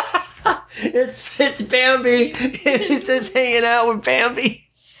 It's Bambi. It's just hanging out with Bambi.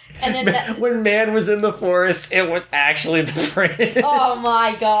 And then when man was in the forest, it was actually the prince. Oh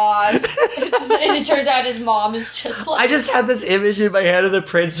my god. And it turns out his mom is just like... I just had this image in my head of the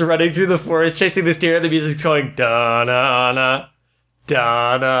prince running through the forest, chasing this deer, and the music's going da-na-na,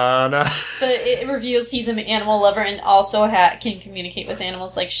 da-na-na. But it reveals he's an animal lover and also can communicate with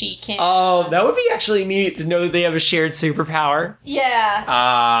animals like she can. Oh, that would be actually neat to know that they have a shared superpower. Yeah.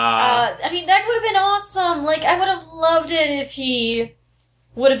 I mean, that would have been awesome. Like, I would have loved it if he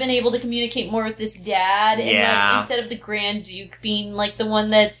would have been able to communicate more with his dad. And, like, instead of the Grand Duke being, like, the one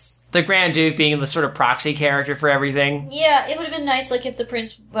that's... The Grand Duke being the sort of proxy character for everything. Yeah, it would have been nice, like, if the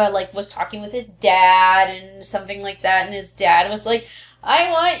prince, was talking with his dad and something like that, and his dad was like, I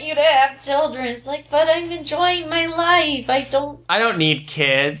want you to have children. It's like, but I'm enjoying my life. I don't need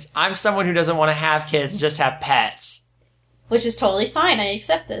kids. I'm someone who doesn't want to have kids and just have pets. Which is totally fine. I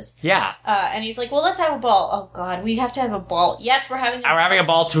accept this. Yeah. And he's like, well, let's have a ball. Oh, God, we have to have a ball. Yes, we're having a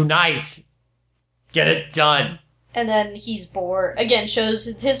ball tonight. Get it done. And then he's bored. Again,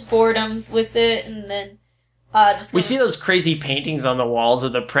 shows his boredom with it, and then we see those crazy paintings on the walls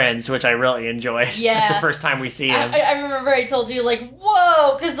of the prince, which I really enjoy. Yeah. That's the first time we see him. I remember I told you, like,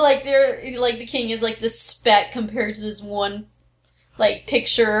 whoa! Because, like, the king is, like, this speck compared to this one, like,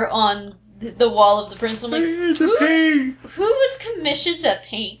 picture on the wall of the prince. I'm like, who was commissioned to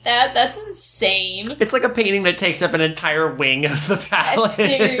paint that? That's insane. It's like a painting that takes up an entire wing of the palace.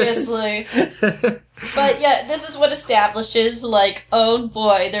 Seriously. But yeah, this is what establishes, like, oh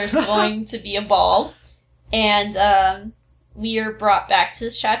boy, there's going to be a ball. And we are brought back to the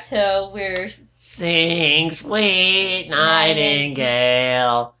chateau where... Sing, sweet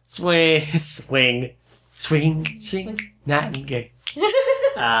nightingale. Swing, nightingale.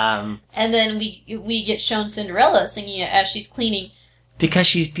 And then we get shown Cinderella singing it as she's cleaning. Because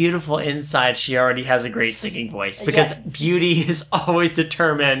she's beautiful inside, she already has a great singing voice. Because beauty is always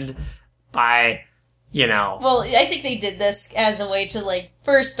determined by, Well, I think they did this as a way to, like,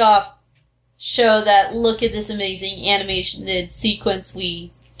 first off, show that look at this amazing animated sequence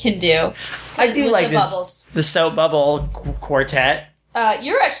we can do. I do like the soap bubble quartet.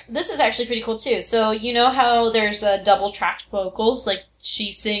 This is actually pretty cool too. So you know how there's double tracked vocals, like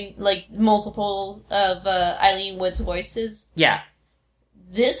she sing like multiples of Eileen Wood's voices. Yeah.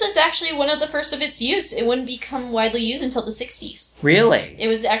 this is actually one of the first of its use. It wouldn't become widely used until the 60s. Really? It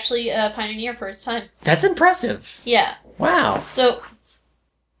was actually a pioneer for its time. That's impressive. Yeah. Wow. So,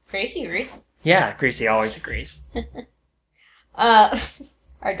 Gracie agrees. Yeah, Gracie always agrees. Our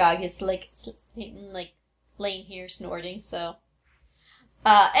dog is, laying here snorting, so...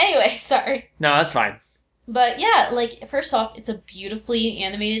 anyway, sorry. No, that's fine. But yeah, first off, it's a beautifully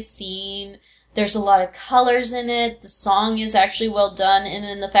animated scene. There's a lot of colors in it. The song is actually well done. And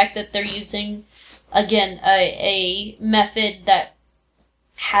then the fact that they're using, again, a method that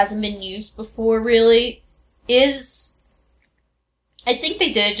hasn't been used before, really, is... I think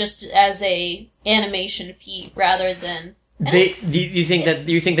they did it just as a animation feat rather than... You think that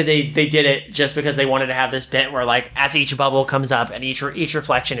they did it just because they wanted to have this bit where, like, as each bubble comes up and each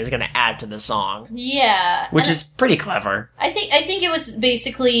reflection is going to add to the song. Yeah. Which is pretty clever. I think it was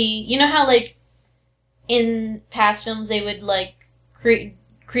basically, you know how, like, in past films they would, like, create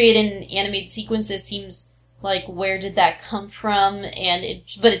an animated sequence that seems like, where did that come from?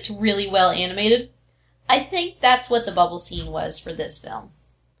 But it's really well animated. I think that's what the bubble scene was for this film.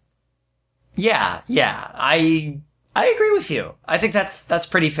 Yeah. I agree with you. I think that's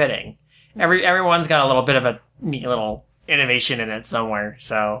pretty fitting. Everyone's got a little bit of a neat little innovation in it somewhere,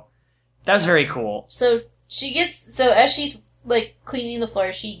 so that's very cool. So as she's like cleaning the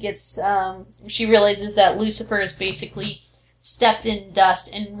floor, she realizes that Lucifer has basically stepped in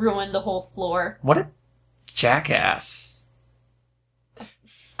dust and ruined the whole floor. What a jackass.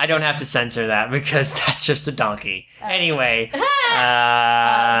 I don't have to censor that because that's just a donkey. Anyway,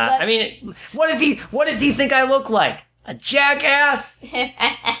 I mean, what does he think I look like? A jackass?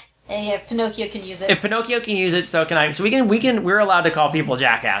 If Pinocchio can use it. If Pinocchio can use it, so can I. So we're allowed to call people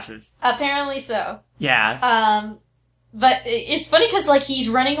jackasses. Apparently so. Yeah. But it's funny because, like, he's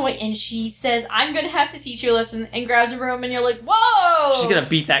running away and she says, I'm gonna have to teach you a lesson, and grabs a broom and you're like, whoa! She's gonna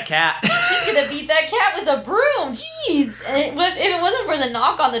beat that cat. She's gonna beat that cat with a broom! Jeez! And if it wasn't for the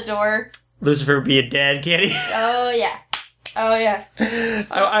knock on the door... Lucifer would be a dead kitty. Oh, yeah.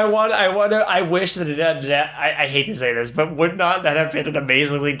 So, I wish that I hate to say this, but would not that have been an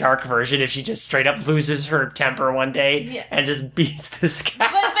amazingly dark version if she just straight up loses her temper one day and just beats this cat?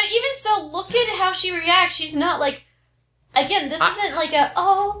 But even so, look at how she reacts. She's not like... Again, this isn't like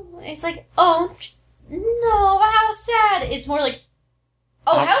it's like, oh, no, how sad. It's more like,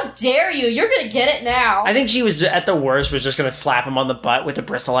 how dare you? You're gonna get it now. I think she was, at the worst, was just gonna slap him on the butt with the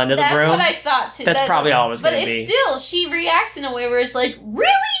bristle end of the broom. That's what I thought, too. That's probably all it was gonna be. But it's still, she reacts in a way where it's like,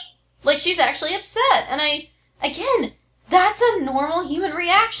 really? Like, she's actually upset. And again, that's a normal human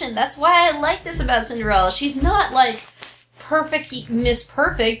reaction. That's why I like this about Cinderella. She's not, like, perfect Miss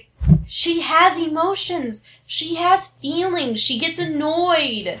Perfect. She has emotions. She has feelings. She gets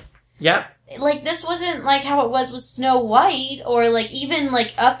annoyed. Yep. Like, this wasn't like how it was with Snow White or, like, even,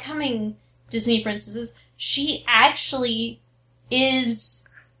 like, upcoming Disney princesses. She actually is,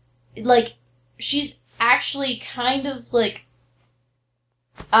 like, she's actually kind of, like,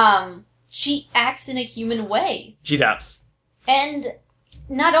 she acts in a human way. She does. And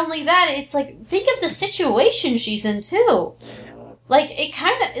not only that, it's like, think of the situation she's in, too. Like, it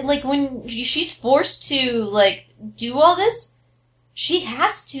kind of, like, when she's forced to, like, do all this, she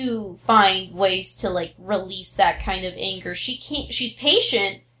has to find ways to, like, release that kind of anger. She's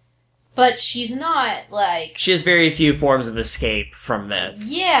patient, but she's not, like... She has very few forms of escape from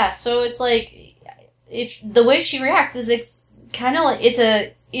this. Yeah, so it's like, if the way she reacts is, it's kind of like,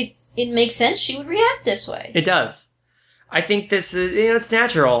 it makes sense she would react this way. It does. I think this is, it's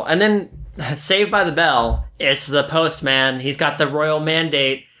natural. And then, Saved by the Bell, it's the postman. He's got the royal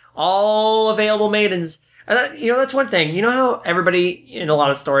mandate. All available maidens. And, that's one thing. You know how everybody in a lot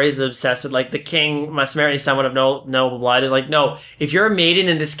of stories is obsessed with, like, the king must marry someone of noble blood? It's like, no, if you're a maiden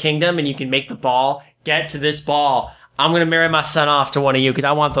in this kingdom and you can make the ball, get to this ball. I'm gonna marry my son off to one of you because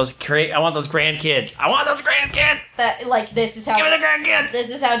I want those grandkids. I want those grandkids! This is how... Give me the grandkids! This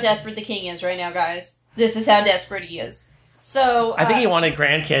is how desperate the king is right now, guys. This is how desperate he is. So, I think he wanted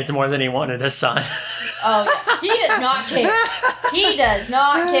grandkids more than he wanted a son. Oh, yeah. He does not care. He does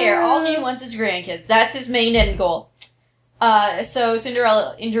not care. All he wants is grandkids. That's his main end goal. So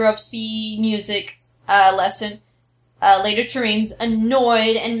Cinderella interrupts the music lesson. Later Turin's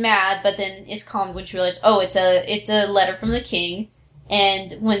annoyed and mad, but then is calmed when she realizes, it's a letter from the king.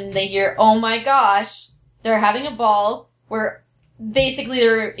 And when they hear, oh my gosh, they're having a ball where basically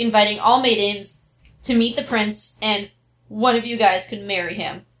they're inviting all maidens to meet the prince, and one of you guys could marry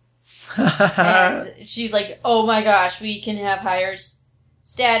him. And she's like, oh my gosh, we can have higher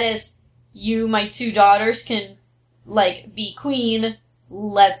status. You, my two daughters, can, like, be queen.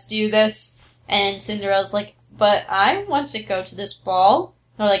 Let's do this. And Cinderella's like, but I want to go to this ball.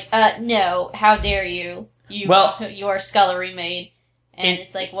 They're like, no, how dare you? Your scullery maid. And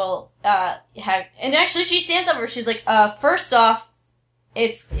it's like, well, and actually she stands up where she's like, first off,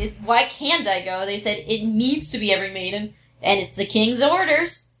 it's why can't I go? They said it needs to be every maiden, and it's the king's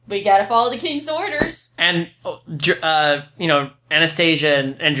orders. We gotta follow the king's orders. And,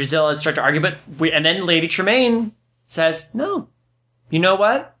 Anastasia and Drusilla start to argue, and then Lady Tremaine says, no, you know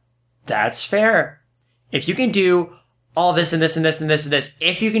what? That's fair. If you can do all this and this and this and this and this,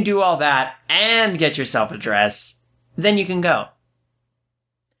 if you can do all that and get yourself a dress, then you can go.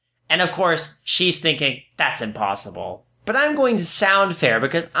 And of course, she's thinking, that's impossible. But I'm going to sound fair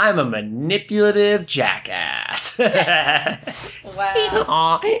because I'm a manipulative jackass. Wow.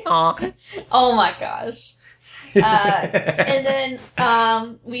 Oh my gosh. And then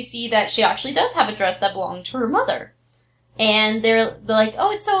we see that she actually does have a dress that belonged to her mother. And they're like,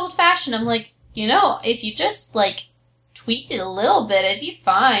 oh, it's so old-fashioned. I'm like, if you just, tweaked it a little bit, it'd be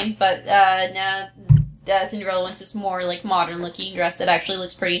fine. But no, Cinderella wants this more, modern-looking dress that actually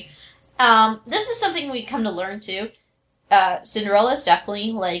looks pretty. This is something we've come to learn, too. Cinderella is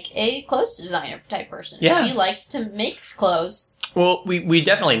definitely, a clothes designer type person. Yeah. She likes to make clothes. Well, we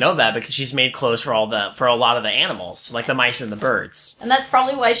definitely know that because she's made clothes for a lot of the animals, like the mice and the birds. And that's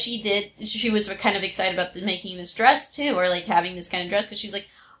probably why she was kind of excited about making this dress, too, or, having this kind of dress, because she's like,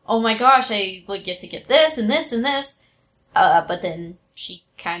 oh my gosh, I would get to get this and this and this. But then she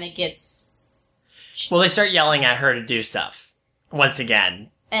kind of gets... Well, they start yelling at her to do stuff, once again.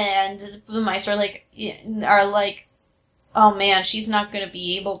 And the mice are like, oh man, she's not going to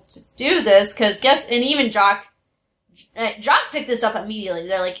be able to do this, because and even Jock picked this up immediately.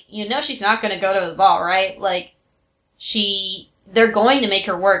 They're like, she's not going to go to the ball, right? They're going to make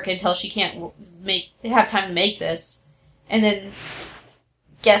her work until she can't have time to make this. And then,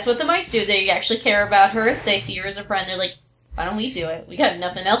 guess what the mice do? They actually care about her. They see her as a friend. They're like, why don't we do it? We got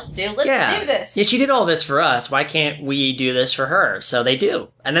nothing else to do. Let's do this. Yeah, she did all this for us. Why can't we do this for her? So they do.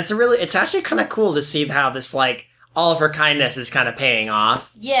 And it's actually kind of cool to see how this, all of her kindness is kind of paying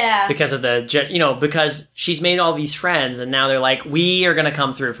off. Yeah. Because of because she's made all these friends, and now they're like, we are going to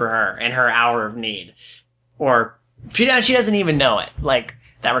come through for her in her hour of need. Or, she doesn't even know it,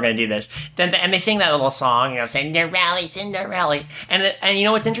 that we're going to do this. And they sing that little song, Cinderella, Cinderella.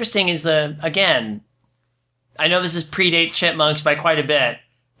 And what's interesting is again, I know this predates Chipmunks by quite a bit,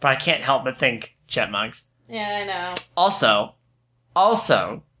 but I can't help but think Chipmunks. Yeah, I know. Also,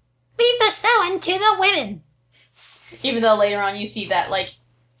 leave the sewing to the women. Even though later on you see that,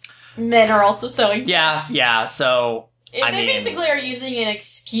 men are also sewing. Yeah, so... They basically are using an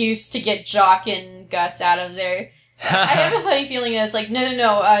excuse to get Jock and Gus out of there. I have a funny feeling that it's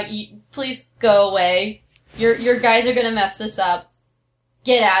no, please go away. Your guys are gonna mess this up.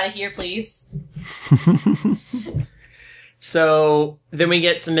 Get out of here, please. So, then we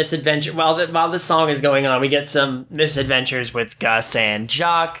get some misadventure. While this song is going on, we get some misadventures with Gus and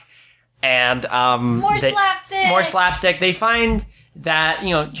Jock. And, More slapstick! They find that,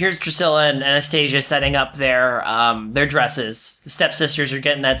 here's Drusilla and Anastasia setting up their dresses. The stepsisters are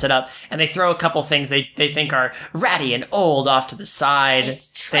getting that set up. And they throw a couple things they think are ratty and old off to the side.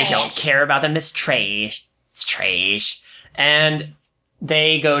 It's trash. They don't care about them. It's trash. And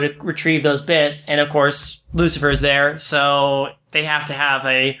they go to retrieve those bits. And, of course, Lucifer's there. So they have to have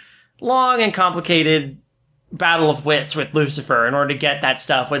a long and complicated battle of wits with Lucifer in order to get that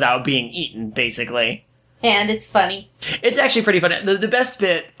stuff without being eaten, basically. And it's funny. It's actually pretty funny. The best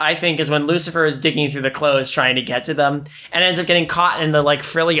bit, I think, is when Lucifer is digging through the clothes trying to get to them, and ends up getting caught in the,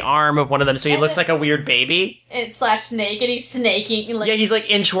 frilly arm of one of them, so he looks like a weird baby. And snake, and he's snaking. Yeah, he's,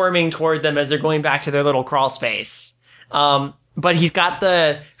 inchworming toward them as they're going back to their little crawl space. But he's got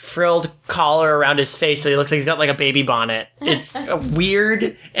the frilled collar around his face, so he looks like he's got, a baby bonnet. It's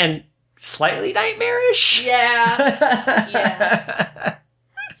weird and slightly nightmarish. Yeah.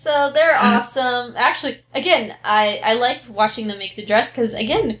 So they're awesome. Actually, again, I like watching them make the dress because,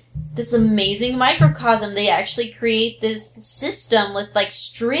 again, this amazing microcosm. They actually create this system with,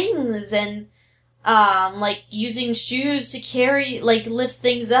 strings and, using shoes to carry, lift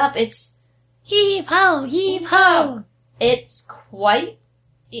things up. It's... Heave ho! Heave ho! It's quite...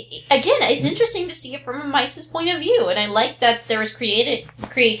 Again, it's interesting to see it from a mice's point of view, and I like that there was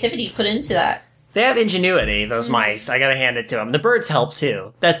creativity put into that. They have ingenuity, those mice. I gotta hand it to them. The birds help,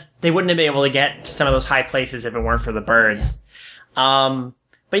 too. They wouldn't have been able to get to some of those high places if it weren't for the birds. Yeah.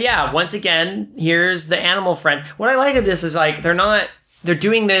 But yeah, once again, here's the animal friend. What I like of this is, they're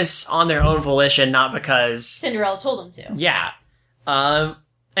doing this on their own volition, not because... Cinderella told them to. Yeah.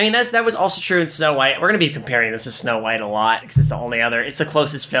 That was also true in Snow White. We're going to be comparing this to Snow White a lot, because it's the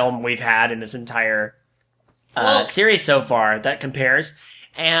closest film we've had in this entire series so far that compares.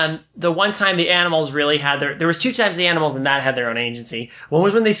 And the one time the animals really had there was 2 times the animals in that had their own agency. One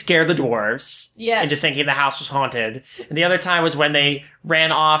was when they scared the dwarves into thinking the house was haunted. And the other time was when they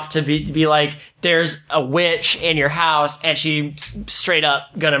ran off to be like, there's a witch in your house and she straight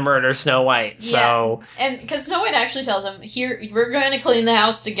up gonna murder Snow White. So. And because Snow White actually tells him, here, we're going to clean the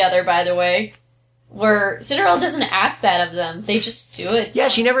house together, by the way. Where Cinderella doesn't ask that of them. They just do it. Yeah,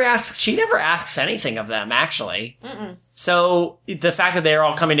 she never asks anything of them, actually. Mm-mm. So the fact that they're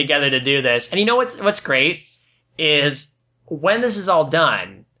all coming together to do this, and you know what's great is when this is all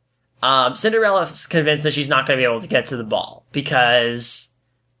done, Cinderella's convinced that she's not going to be able to get to the ball because,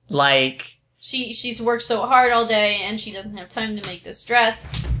 like, she's worked so hard all day and she doesn't have time to make this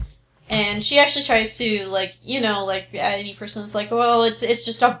dress. And she actually tries to, like, any person is like, well, it's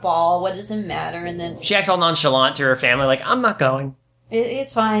just a ball. What does it matter? And then she acts all nonchalant to her family, like, I'm not going.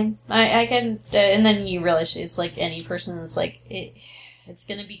 It's fine. I can. And then you realize it's like any person that's like, it's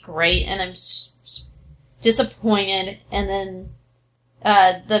gonna be great. And I'm disappointed. And then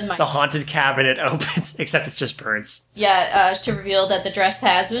the haunted cabinet opens, except it's just birds. Yeah, to reveal that the dress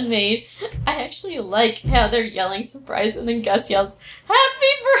has been made. I actually like how they're yelling surprise, and then Gus yells, "Happy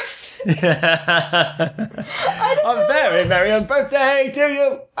birthday!" A very merry birthday to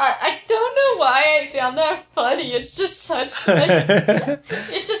you. I don't know why I found that funny. It's just such like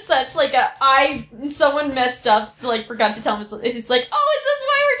someone messed up, like forgot to tell him. It's like, oh, is this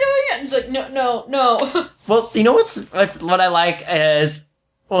why we're doing it? And it's like, no. Well, you know what I like is,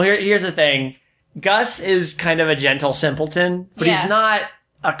 well, here's the thing. Gus is kind of a gentle simpleton, but he's not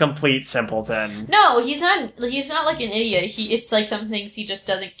a complete simpleton. No, he's not like an idiot. It's like some things he just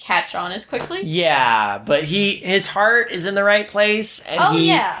doesn't catch on as quickly. Yeah, but his heart is in the right place, and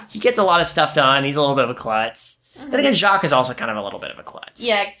he gets a lot of stuff done. He's a little bit of a klutz. Mm-hmm. Then again, Jacques is also kind of a little bit of a klutz.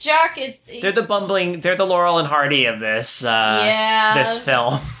 Yeah, Jacques is... They're the Laurel and Hardy of this this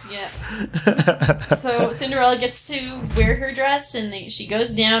film. Yeah. So Cinderella gets to wear her dress, and she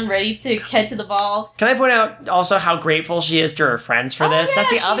goes down ready to head to the ball. Can I point out also how grateful she is to her friends for this? Yeah,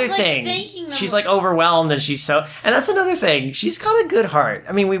 that's the other thing. Thanking them. She's like overwhelmed, and and that's another thing. She's got a good heart.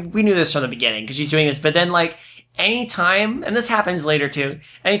 I mean, we knew this from the beginning because she's doing this, but then like anytime, and this happens later too,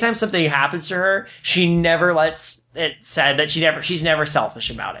 anytime something happens to her, she never lets it said that she's never selfish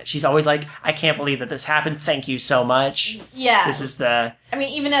about it. She's always like, I can't believe that this happened. Thank you so much. Yeah. This is I mean,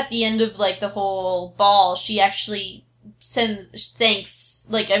 even at the end of like the whole ball, she actually thanks,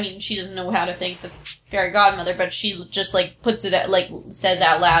 like, I mean, she doesn't know how to thank the fairy godmother, but she just like puts it like says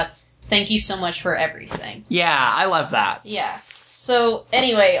out loud, thank you so much for everything. Yeah, I love that. Yeah. So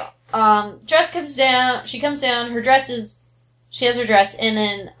anyway, dress comes down, she has her dress, and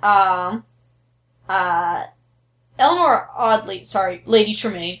then, Lady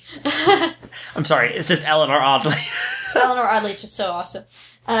Tremaine. I'm sorry, it's just Eleanor Audley. Eleanor Audley's just so awesome.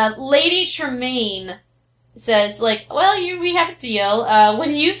 Lady Tremaine says, like, well, we have a deal, what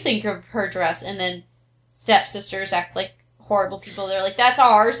do you think of her dress? And then stepsisters act like horrible people, they're like, that's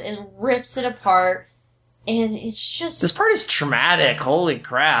ours, and rips it apart. And it's just... This part is traumatic. Holy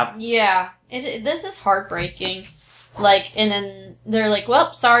crap. Yeah. This is heartbreaking. Like, and then they're like,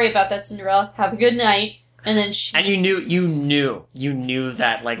 well, sorry about that, Cinderella. Have a good night. And then she... And you knew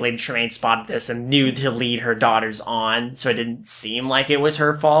that, like, Lady Tremaine spotted this and knew to lead her daughters on, so it didn't seem like it was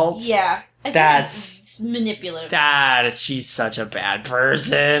her fault. Yeah. That's manipulative. She's such a bad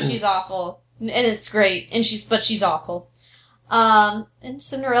person. She's awful. And it's great. But she's awful. And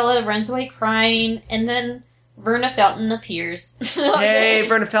Cinderella runs away crying, and then Verna Felton appears. Hey,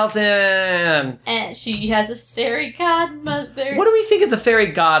 Verna Felton! And she has this fairy godmother. What do we think of the fairy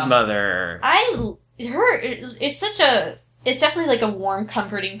godmother? It's definitely like a warm,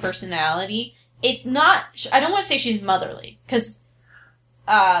 comforting personality. It's not, I don't want to say she's motherly, because,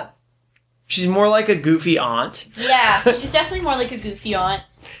 she's more like a goofy aunt. Yeah, she's definitely more like a goofy aunt.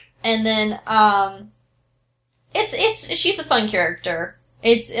 And then, she's a fun character.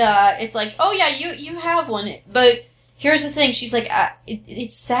 It's like, oh yeah, you have one, but here's the thing, she's like,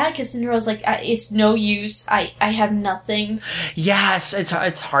 it's sad because Cinderella's like, it's no use, I have nothing. Yes,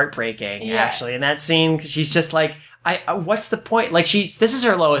 it's heartbreaking, actually, in that scene, because she's just like, what's the point? Like, this is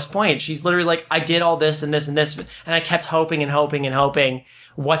her lowest point. She's literally like, I did all this and this and this, and I kept hoping and hoping and hoping.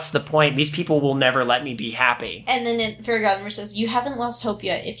 What's the point? These people will never let me be happy. And then Fairy Godmother says, you haven't lost hope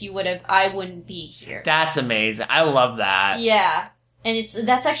yet. If you would have, I wouldn't be here. That's amazing. I love that. Yeah. And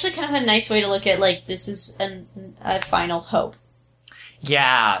that's actually kind of a nice way to look at, like, this is a final hope.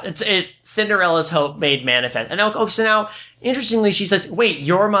 Yeah. It's Cinderella's hope made manifest. And so now, interestingly, she says, wait,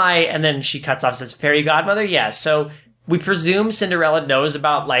 you're my, and then she cuts off and says, fairy godmother? Yes. So we presume Cinderella knows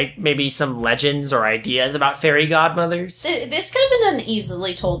about, like, maybe some legends or ideas about fairy godmothers. This could have been an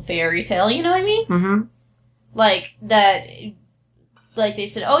easily told fairy tale, you know what I mean? Mm-hmm. Like, that... Like, they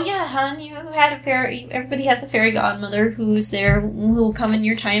said, oh yeah, hon, you had a fairy... Everybody has a fairy godmother who's there, who will come in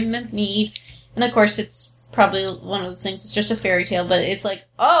your time of need. And of course, it's probably one of those things, it's just a fairy tale, but it's like,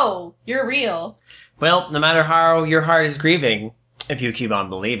 oh, you're real. Well, no matter how your heart is grieving, if you keep on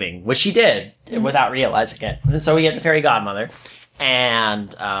believing, which she did, without realizing it. And so we get the fairy godmother,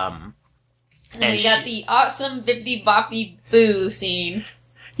 and And we got the awesome Bibbidi Boppy Boo scene.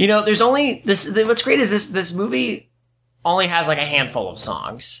 You know, there's only... What's great is this movie only has, like, a handful of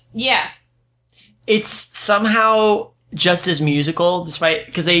songs. Yeah. It's somehow just as musical, despite...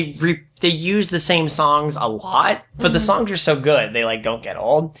 Because they use the same songs a lot, but the songs are so good, they, like, don't get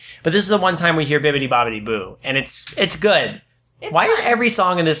old. But this is the one time we hear Bibbidi Bobbidi Boo, and it's good. Why is every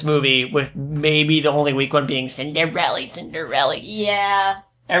song in this movie, with maybe the only weak one being Cinderella, Cinderella? Yeah.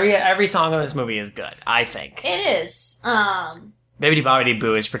 Every song in this movie is good, I think. It is. Bibbidi Bobbidi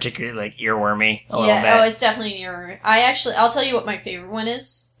Boo is particularly, like, earwormy a little bit. Oh, it's definitely an earworm. I'll tell you what my favorite one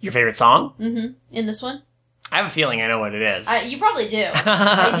is. Your favorite song? Mm-hmm. In this one? I have a feeling I know what it is. You probably do.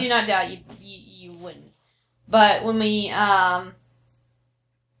 I do not doubt you wouldn't. But when we,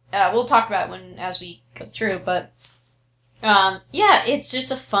 we'll talk about it as we go through, but, yeah, it's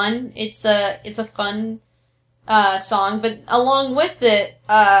just a fun song, but along with it,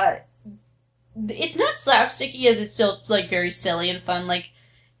 it's not slapsticky as it's still, like, very silly and fun. Like,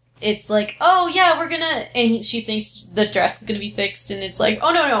 it's like, oh yeah, we're gonna, and she thinks the dress is gonna be fixed, and it's like,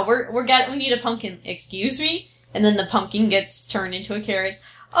 oh no, we need a pumpkin. Excuse me? And then the pumpkin gets turned into a carriage.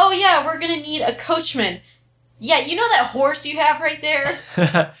 Oh yeah, we're gonna need a coachman. Yeah, you know that horse you have right there?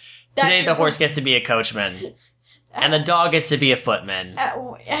 Today the horse gets to be a coachman. And the dog gets to be a footman. I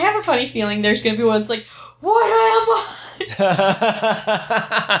have a funny feeling there's gonna be one that's like, what am I?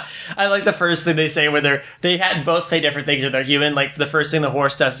 I like the first thing they say when they had both say different things when they're human. Like, the first thing the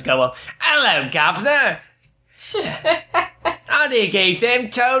horse does is go, well, hello, governor. I gave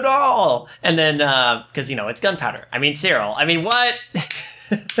them total. And then, because, you know, it's gunpowder. I mean, Cyril. I mean, what?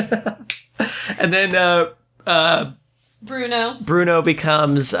 And then, Bruno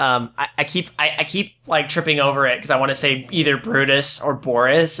becomes, I keep like tripping over it because I want to say either Brutus or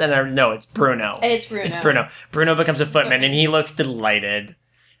Boris, and no, it's Bruno. It's Bruno. It's Bruno. Bruno becomes a footman, and he looks delighted.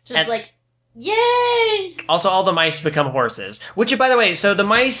 Just like, yay! Also, all the mice become horses. Which, by the way, so the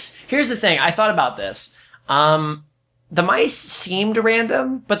mice, here's the thing, I thought about this. The mice seemed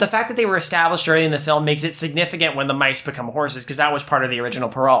random, but the fact that they were established early in the film makes it significant when the mice become horses, because that was part of the original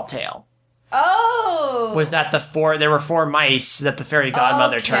Perrault tale. Oh! Was that there were 4 mice that the fairy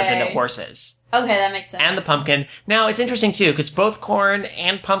godmother turns into horses. Okay, that makes sense. And the pumpkin. Now, it's interesting, too, because both corn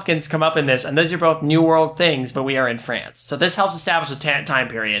and pumpkins come up in this, and those are both New World things, but we are in France. So this helps establish the time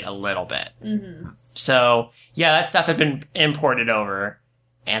period a little bit. Mm-hmm. So, yeah, that stuff had been imported over,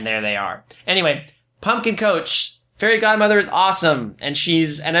 and there they are. Anyway, Pumpkin Coach, fairy godmother is awesome, and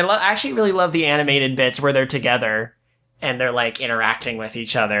I actually really love the animated bits where they're together, and they're, like, interacting with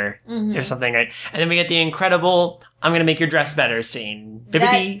each other or something. Right? And then we get the incredible, I'm gonna make your dress better scene.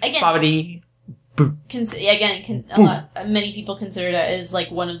 Bibbidi, bobbidi, boo. Many people consider that as,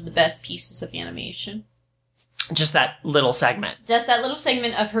 like, one of the best pieces of animation. Just that little segment. Just that little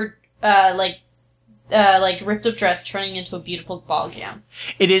segment of her, ripped up dress turning into a beautiful ball gown.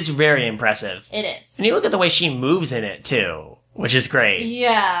 It is very impressive. It is. And you look at the way she moves in it, too. Which is great.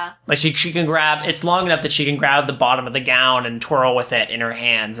 Yeah. Like, she can grab... It's long enough that she can grab the bottom of the gown and twirl with it in her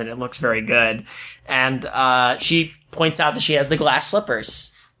hands, and it looks very good. And she points out that she has the glass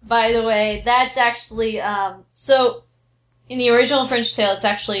slippers. By the way, that's actually... so, in the original French tale, it's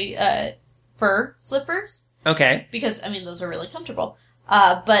actually fur slippers. Okay. Because, I mean, those are really comfortable.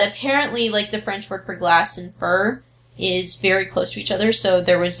 But apparently, like, the French word for glass and fur is very close to each other, so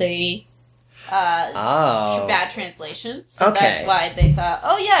there was a... bad translation. So that's why they thought,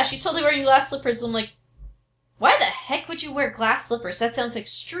 oh yeah, she's totally wearing glass slippers. I'm like, why the heck would you wear glass slippers? That sounds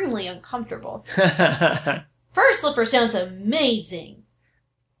extremely uncomfortable. Fur slipper sounds amazing.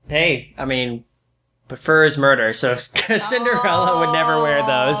 Hey, I mean, but fur is murder, so Cinderella would never wear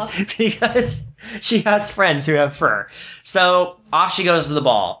those because she has friends who have fur. So off she goes to the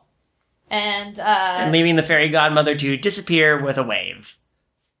ball. And leaving the fairy godmother to disappear with a wave.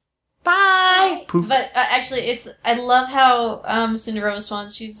 Bye! Poof. But actually, I love how Cinderella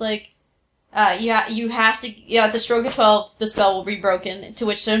responds. She's like, you have to, at the stroke of 12, the spell will be broken. To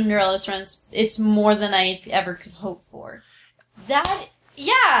which Cinderella responds, it's more than I ever could hope for. Good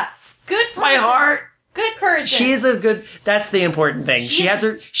person. My heart! Good person. She is a good. That's the important thing. She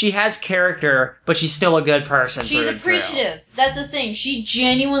has character, but she's still a good person. She's appreciative. That's the thing. She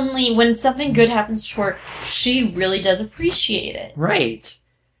genuinely, when something good happens to her, she really does appreciate it. Right.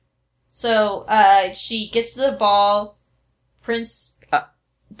 So, she gets to the ball.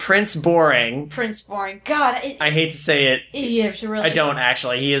 Prince Boring. God, I hate to say it. It's really. I don't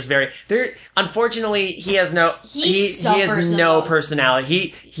actually. He is very there. Unfortunately, he has no. He has no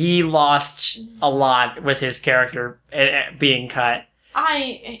personality. He lost a lot with his character being cut.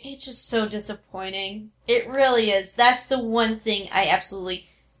 It's just so disappointing. It really is. That's the one thing I absolutely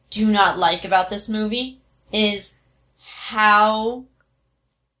do not like about this movie is how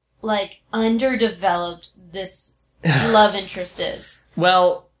underdeveloped this love interest is.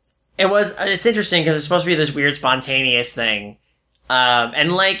 Well, it's interesting because it's supposed to be this weird spontaneous thing.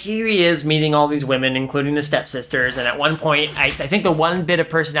 And here he is meeting all these women, including the stepsisters, and at one point, I think the one bit of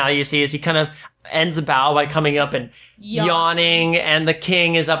personality you see is he kind of ends a bow by coming up and yawning, and the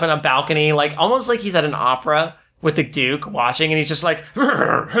king is up on a balcony, almost like he's at an opera with the Duke watching, and he's just like,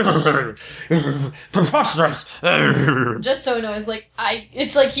 preposterous. Just so annoying.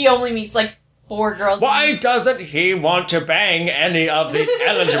 It's like he only meets 4 girls. Why doesn't he want to bang any of these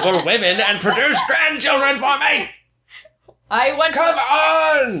eligible women and produce grandchildren for me? Come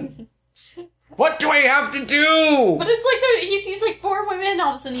on! What do I have to do? But it's he sees 4 women, and all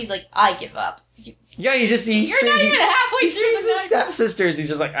of a sudden he's like, I give up. Yeah, you're not even halfway through. He sees the stepsisters. He's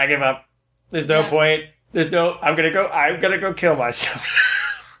just like, I give up. There's no point. I'm gonna go kill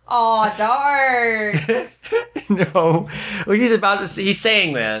myself. Aw, darn. No. Well, he's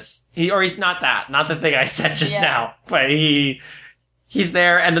saying this. He's not that. Not the thing I said just now. But he's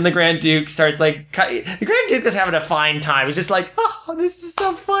there, and then the Grand Duke starts the Grand Duke is having a fine time. He's just like, oh, this is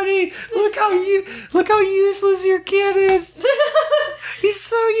so funny. Look how useless your kid is. He's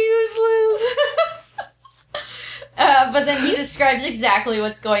so useless. But then he describes exactly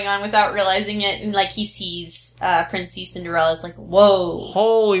what's going on without realizing it, and he sees Princess Cinderella's whoa.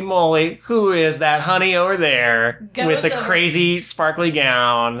 Holy moly, who is that honey over there with the crazy sparkly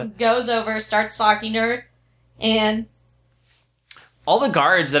gown? Goes over, starts talking to her, and all the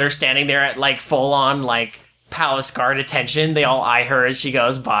guards that are standing there at full on palace guard attention, they all eye her as she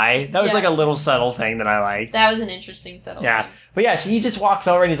goes by. That was a little subtle thing that I liked. That was an interesting subtle thing. But yeah, he just walks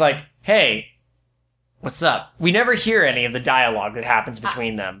over and he's like, hey, what's up? We never hear any of the dialogue that happens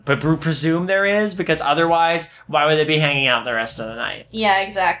between them, but presume there is, because otherwise, why would they be hanging out the rest of the night? Yeah,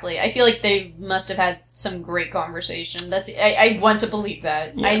 exactly. I feel like they must have had some great conversation. I want to believe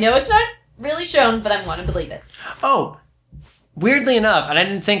that. Yeah. I know it's not really shown, but I want to believe it. Oh, weirdly enough, and I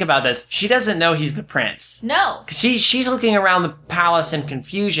didn't think about this, she doesn't know he's the prince. No. Because she's looking around the palace in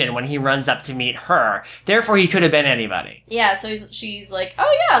confusion when he runs up to meet her. Therefore, he could have been anybody. Yeah, so she's like,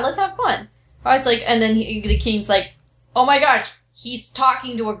 oh yeah, let's have fun. Or it's and then the king's like, oh my gosh, he's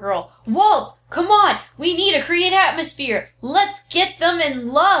talking to a girl. Walt, come on, we need to create atmosphere. Let's get them in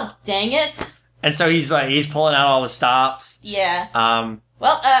love, dang it. And so he's pulling out all the stops. Yeah.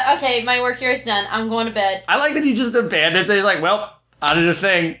 Well, okay, my work here is done. I'm going to bed. I like that he just abandons it. He's like, well, I did a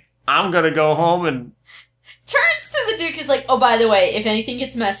thing. I'm gonna go home and... Turns to the Duke, is like, oh, by the way, if anything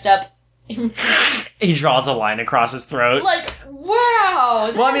gets messed up... He draws a line across his throat.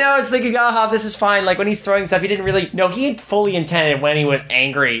 Wow! Well, I mean, I was thinking, this is fine. When he's throwing stuff, he didn't really... No, he had fully intended when he was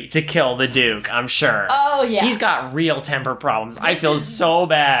angry to kill the Duke, I'm sure. Oh, yeah. He's got real temper problems. I feel so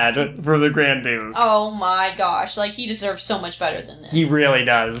bad for the Grand Duke. Oh my gosh. He deserves so much better than this. He really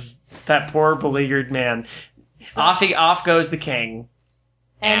does. That poor beleaguered man. So, off goes the king.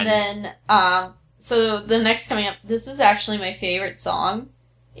 And then, so the next coming up, this is actually my favorite song.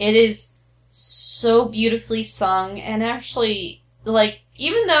 It is so beautifully sung, and actually,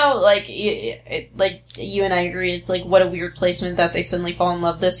 even though, you and I agree, it's what a weird placement that they suddenly fall in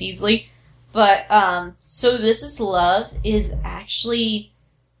love this easily, but, so This Is Love is actually,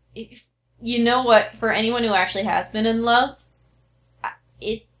 you know what, for anyone who actually has been in love,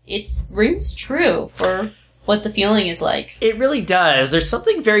 it rings true for what the feeling is like. It really does. There's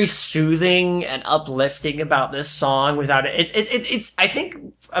something very soothing and uplifting about this song. Without it, it's I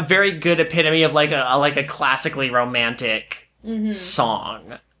think a very good epitome of a classically romantic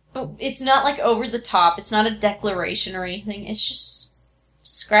song. But it's not over the top. It's not a declaration or anything. It's just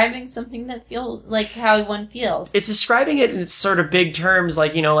describing something that feels like how one feels. It's describing it in sort of big terms,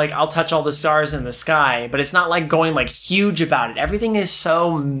 I'll touch all the stars in the sky. But it's not going huge about it. Everything is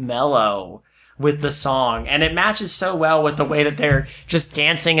so mellow with the song, and it matches so well with the way that they're just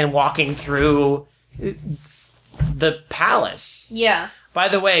dancing and walking through the palace. Yeah. By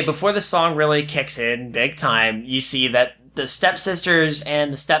the way, before the song really kicks in big time, you see that the stepsisters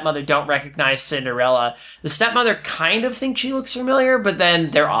and the stepmother don't recognize Cinderella. The stepmother kind of thinks she looks familiar, but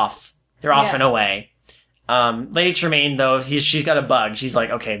then they're off. They're off and away. Lady Tremaine, though, she's got a bug. She's like,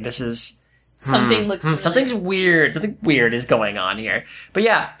 okay, this is... Something looks familiar. Something's weird. Something weird is going on here. But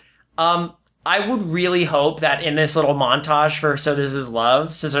yeah, I would really hope that in this little montage for So This Is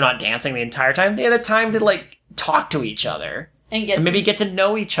Love, since they're not dancing the entire time, they had a time to, like, talk to each other. And maybe get to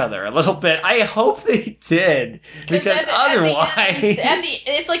know each other a little bit. I hope they did. Because otherwise...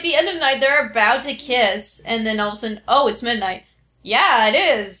 it's like the end of the night, they're about to kiss, and then all of a sudden, oh, it's midnight. Yeah,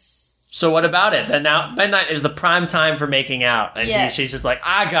 it is. So what about it? Then now, midnight is the prime time for making out. And she's just like,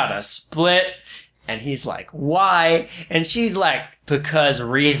 I gotta split. And he's like, why? And she's like, because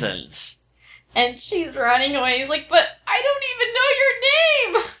reasons. And she's running away. He's like, but I don't even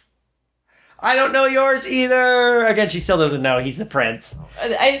know your name! I don't know yours either. Again, she still doesn't know he's the prince.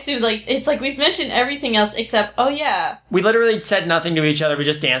 I assume, like, it's like we've mentioned everything else except, oh yeah. We literally said nothing to each other. We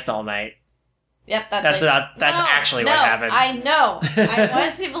just danced all night. Yep, that's actually what happened. I know. I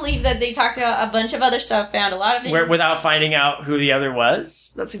want to believe that they talked about a bunch of other stuff, found a lot of it. Without finding out who the other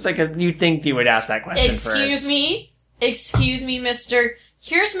was? That seems like you'd think you would ask that question Excuse me, mister.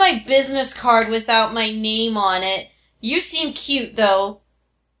 Here's my business card without my name on it. You seem cute, though.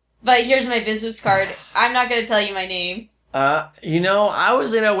 But here's my business card. I'm not gonna tell you my name. I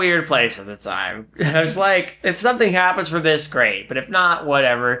was in a weird place at the time. I was like, if something happens for this, great. But if not,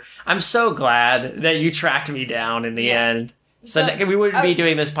 whatever. I'm so glad that you tracked me down in the end. So we wouldn't be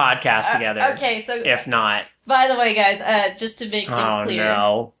doing this podcast together. Okay, so... If not. By the way, guys, just to make things clear...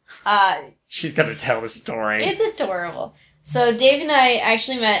 Oh, no. She's gonna tell the story. It's adorable. So Dave and I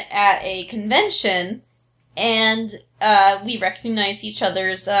actually met at a convention, and we recognized each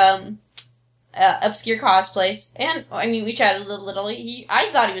other's... obscure cosplays, and I mean we chatted a little. I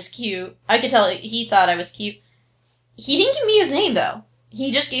thought he was cute. I could tell he thought I was cute. He didn't give me his name though.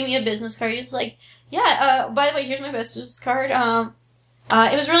 He just gave me a business card. He was like, "Yeah, by the way, here's my business card.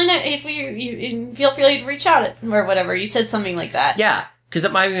 It was really nice. If you feel free to reach out or whatever." You said something like that. Yeah, because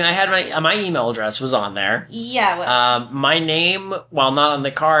I had my email address was on there. Yeah, it was. My name, while not on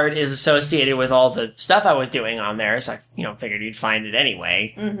the card, is associated with all the stuff I was doing on there, so I figured you'd find it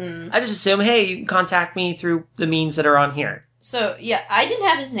anyway. Mm-hmm. I just assume, hey, you can contact me through the means that are on here. So, yeah, I didn't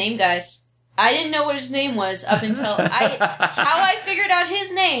have his name, guys. I didn't know what his name was up until how I figured out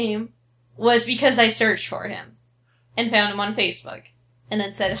his name was because I searched for him and found him on Facebook and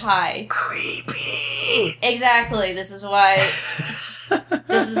then said hi. Creepy. Exactly. This is why...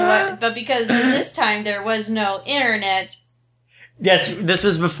 but because in this time there was no internet. Yes, this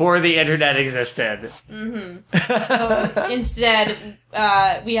was before the internet existed. Mm-hmm. So instead,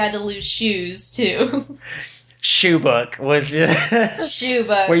 we had to lose shoes too. Shoe book was shoe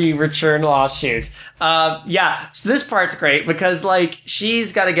book where you return lost shoes. Yeah, so this part's great because like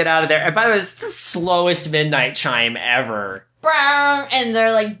she's got to get out of there. And by the way, it's the slowest midnight chime ever. And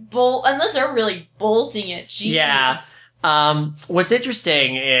they're like unless they're really bolting it. Jeez. Yeah. What's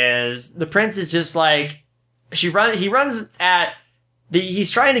interesting is the prince is just like, he's trying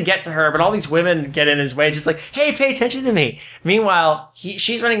to get to her, but all these women get in his way, just like, hey, pay attention to me. Meanwhile,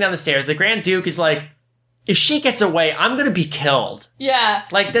 she's running down the stairs. The Grand Duke is like, if she gets away, I'm gonna be killed. Yeah.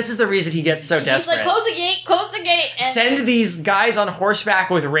 Like, this is the reason he gets so desperate. He's like, close the gate. And send these guys on horseback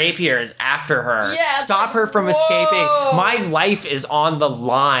with rapiers after her. Yeah. Stop her from escaping. My life is on the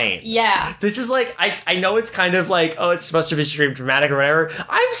line. Yeah. This is like, I know it's kind of like, oh, it's supposed to be extreme dramatic or whatever.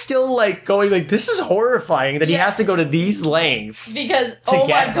 I'm still like going like, this is horrifying that he has to go to these lengths. Because, oh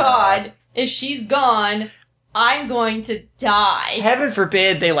my god, if she's gone... I'm going to die. Heaven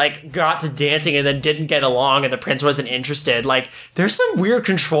forbid they, like, got to dancing and then didn't get along and the prince wasn't interested. Like, there's some weird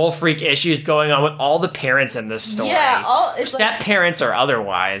control freak issues going on with all the parents in this story. Yeah, step-parents or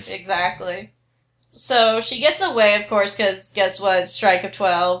otherwise. Exactly. So, she gets away, of course, because guess what? Strike of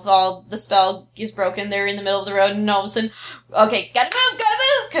 12. All the spell is broken. They're in the middle of the road, and all of a sudden, okay, gotta move!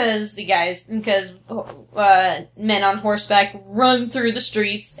 Because men on horseback run through the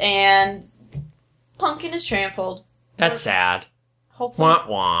streets, and... Pumpkin is trampled. That's sad. Hopefully,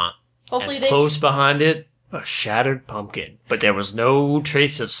 wah. Hopefully, and close behind it, a shattered pumpkin. But there was no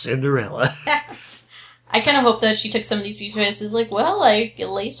trace of Cinderella. I kind of hope that she took some of these pieces. Like, well, like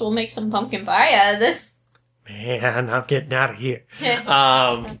at least we'll make some pumpkin pie out of this. Man, I'm getting out of here.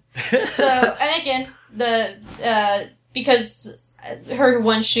 So, and again, because her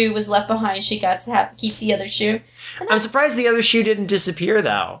one shoe was left behind, she got to keep the other shoe. I'm surprised the other shoe didn't disappear,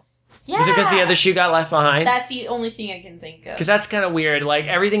 though. Yeah. Is it because the other shoe got left behind? That's the only thing I can think of. Because that's kind of weird. Like,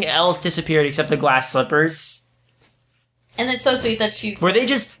 everything else disappeared except the glass slippers. And it's so sweet that she's... Were they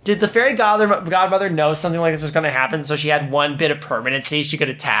just... Did the fairy godmother know something like this was going to happen, so she had one bit of permanency she could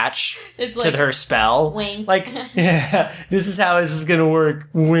attach to her spell? Wink. Like, yeah, this is how this is going to work.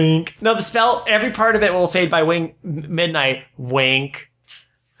 Wink. No, the spell, every part of it will fade by midnight. Wink.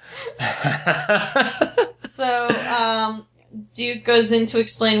 So, Duke goes in to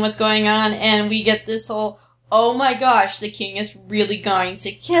explain what's going on, and we get this whole... Oh my gosh, the king is really going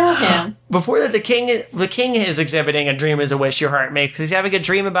to kill him. Before that, the king is exhibiting a dream is a wish your heart makes. He's having a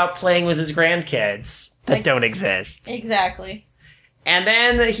dream about playing with his grandkids that don't exist. Exactly. And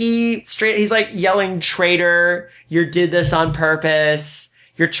then he's like yelling, traitor, you did this on purpose.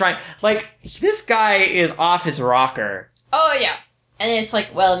 You're trying, like, this guy is off his rocker. Oh yeah. And it's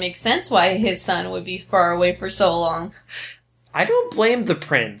like, well, it makes sense why his son would be far away for so long. I don't blame the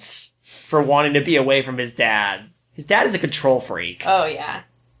prince for wanting to be away from his dad. His dad is a control freak. Oh, yeah.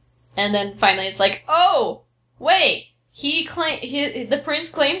 And then finally it's like, oh, wait. The prince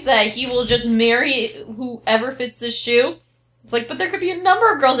claims that he will just marry whoever fits his shoe. It's like, but there could be a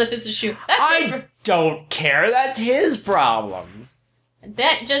number of girls that fits his shoe. I don't care. That's his problem.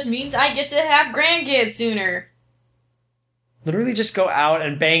 That just means I get to have grandkids sooner. Literally just go out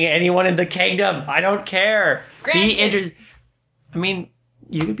and bang anyone in the kingdom. I don't care. Grandkids. I mean...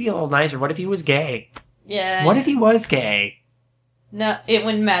 You could be a little nicer. What if he was gay? Yeah. What if he was gay? No, it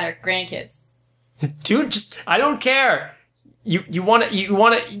wouldn't matter. Grandkids. Dude, I don't care. You want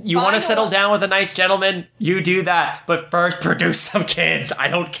to settle down with a nice gentleman? You do that. But first, produce some kids. I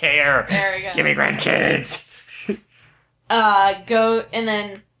don't care. There we go. Give me grandkids. And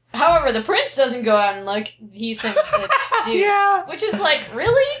then, however, the prince doesn't go out and look. He sends the Duke. Yeah. Which is like,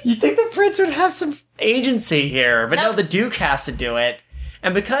 really? You'd think the prince would have some agency here. But Nope. no, the Duke has to do it.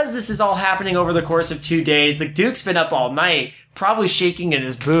 And because this is all happening over the course of 2 days, the Duke's been up all night, probably shaking in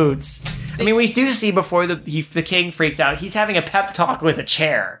his boots. I mean, we do see before the king freaks out, he's having a pep talk with a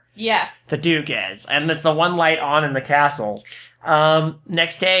chair. Yeah. The Duke is. And it's the one light on in the castle.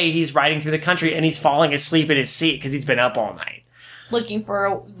 Next day, he's riding through the country and he's falling asleep in his seat because he's been up all night. Looking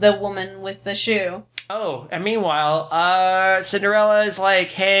for the woman with the shoe. Oh, and meanwhile, Cinderella is like,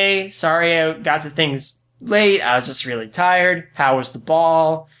 hey, sorry I got to things late. I was just really tired. How was the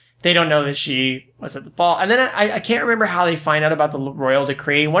ball? They don't know that she was at the ball. And then I can't remember how they find out about the royal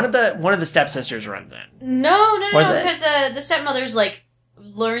decree. One of the stepsisters runs in. No, Was it? because the stepmother's like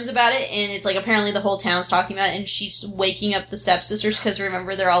learns about it, and it's like apparently the whole town's talking about it, and she's waking up the stepsisters because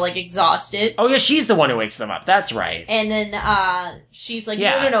remember they're all like exhausted. Oh yeah, she's the one who wakes them up. That's right. And then she's like,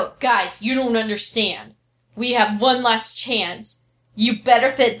 Yeah. no, guys, you don't understand. We have one last chance. You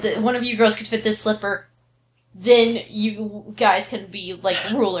better one of you girls could fit this slipper. Then you guys can be, like,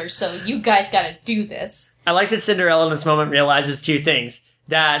 rulers, so you guys gotta do this. I like that Cinderella in this moment realizes two things.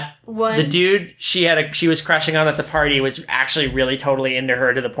 That the dude she was crushing on at the party was actually really totally into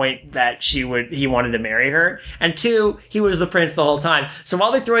her to the point that he wanted to marry her. And two, he was the prince the whole time. So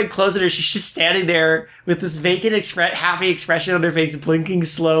while they're throwing clothes at her, she's just standing there with this vacant, happy expression on her face, blinking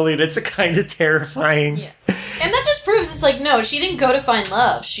slowly, and it's a kind of terrifying. Yeah. And that just proves it's like, no, she didn't go to find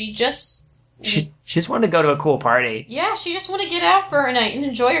love. She just wanted to go to a cool party. Yeah, she just wanted to get out for a night and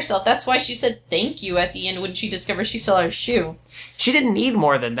enjoy herself. That's why she said thank you at the end when she discovered she still had her shoe. She didn't need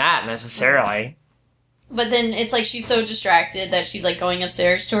more than that, necessarily. But then it's like she's so distracted that she's like going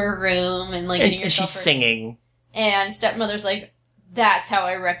upstairs to her room and like getting and herself... she's singing. And stepmother's like, that's how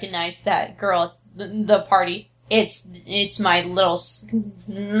I recognize that girl at the party. It's my little...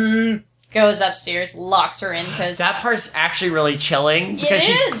 Goes upstairs, locks her in because... That part's actually really chilling because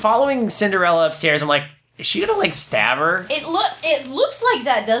she's following Cinderella upstairs. I'm like, is she gonna like stab her? It looks like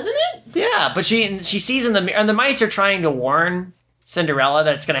that, doesn't it? Yeah, but she sees in the mirror, and the mice are trying to warn Cinderella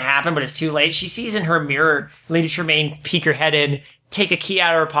that it's gonna happen, but it's too late. She sees in her mirror Lady Tremaine peek her head in, take a key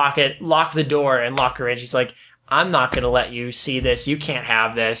out of her pocket, lock the door, and lock her in. She's like, I'm not going to let you see this. You can't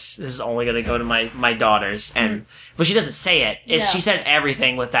have this. This is only going to go to my daughters. And but she doesn't say it. She says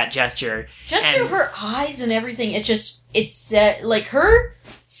everything with that gesture. Just through her eyes and everything. It's like her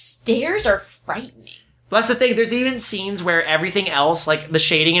stares are frightening. That's the thing. There's even scenes where everything else, like the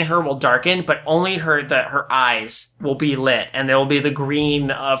shading in her, will darken, but only her eyes will be lit, and there will be the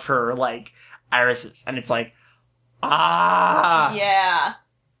green of her like irises, and it's like, ah, yeah.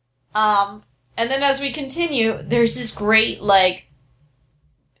 And then as we continue, there's this great, like...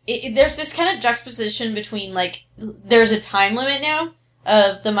 there's this kind of juxtaposition between, like... There's a time limit now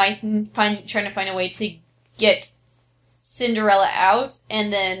of the mice trying to find a way to get Cinderella out,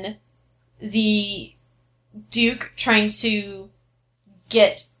 and then the Duke trying to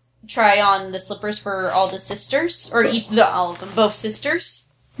try on the slippers for all the sisters, or all of them, both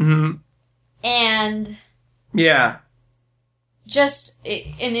sisters. Mm-hmm. And... Yeah.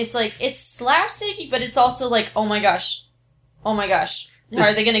 and it's like, it's slapsticky, but it's also like, oh my gosh. How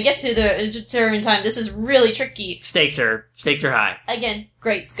are they gonna get to the tournament time? This is really tricky. Stakes are high. Again,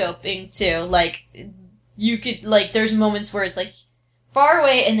 great scoping, too. Like, you could, like, there's moments where it's, like, far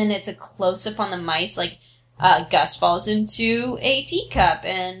away, and then it's a close-up on the mice, like, Gus falls into a teacup,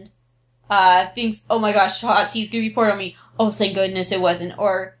 and, thinks, oh my gosh, hot tea's gonna be poured on me. Oh, thank goodness it wasn't.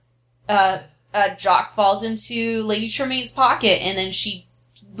 Or, Jock falls into Lady Tremaine's pocket, and then she,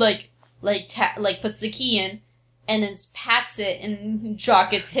 puts the key in, and then pats it, and Jock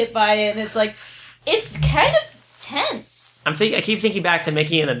gets hit by it, and it's like, it's kind of tense. I keep thinking back to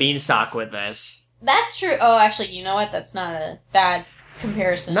Mickey and the Beanstalk with this. That's true. Oh, actually, you know what? That's not a bad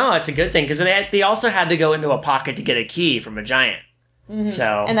comparison. No, it's a good thing, because they also had to go into a pocket to get a key from a giant. Mm-hmm.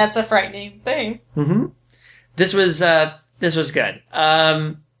 So, and that's a frightening thing. Mm-hmm. This was good.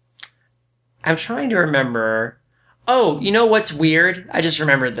 I'm trying to remember. Oh, you know what's weird? I just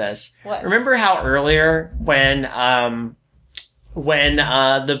remembered this. What? Remember how earlier when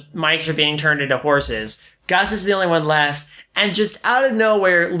the mice are being turned into horses, Gus is the only one left, and just out of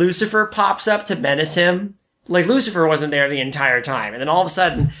nowhere, Lucifer pops up to menace him. Like, Lucifer wasn't there the entire time, and then all of a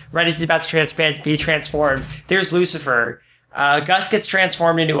sudden, right as he's about to be transformed, there's Lucifer. Gus gets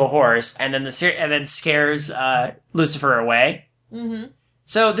transformed into a horse, and then scares Lucifer away. Mm-hmm.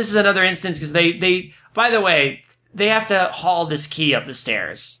 So this is another instance, because they by the way, they have to haul this key up the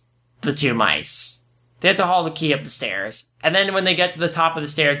stairs. The two mice. They have to haul the key up the stairs. And then when they get to the top of the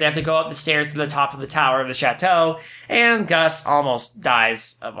stairs, they have to go up the stairs to the top of the tower of the chateau, and Gus almost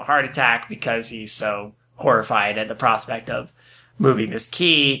dies of a heart attack because he's so horrified at the prospect of moving this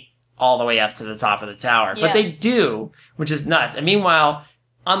key all the way up to the top of the tower. Yeah. But they do, which is nuts. And meanwhile,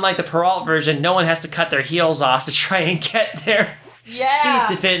 unlike the Peralt version, no one has to cut their heels off to try and get their feet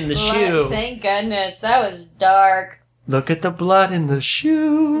to fit in the shoe. Thank goodness. That was dark. Look at the blood in the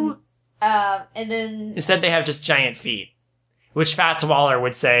shoe. And then... Instead, they have just giant feet. Which Fats Waller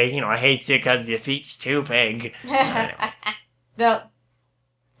would say, I hate you because your feet's too big. Anyway. No.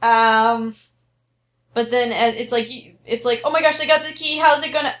 But then it's like, oh my gosh, they got the key. How's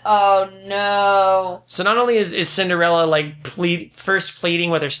it gonna? Oh no. So not only is Cinderella first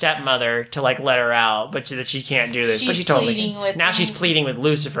pleading with her stepmother to let her out, but that she can't do this, but she totally can. Now she's pleading with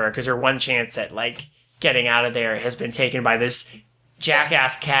Lucifer because her one chance at getting out of there has been taken by this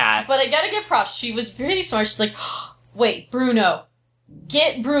jackass cat. But I gotta give props. She was pretty smart. She's like, wait, Bruno,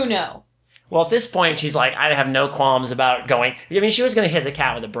 get Bruno. Well, at this point, she's like, I have no qualms about going. I mean, she was going to hit the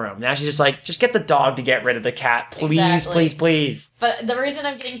cat with a broom. Now she's just like, just get the dog to get rid of the cat. Please, exactly. Please, please. But the reason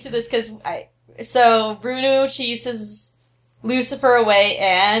I'm getting to this, so Bruno chases Lucifer away,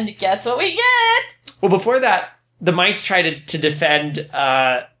 and guess what we get? Well, before that, the mice try to defend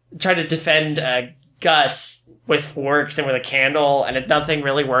Gus with forks and with a candle, and nothing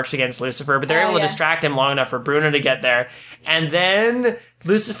really works against Lucifer, but they're able to distract him long enough for Bruno to get there. And then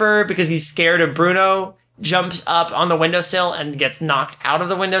Lucifer, because he's scared of Bruno, jumps up on the windowsill and gets knocked out of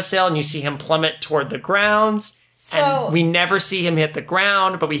the windowsill, and you see him plummet toward the grounds. So, and we never see him hit the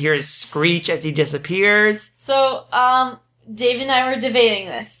ground, but we hear his screech as he disappears. So, Dave and I were debating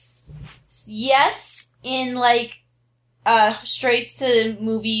this. Yes, in straight to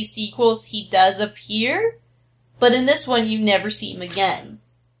movie sequels, he does appear, but in this one, you never see him again.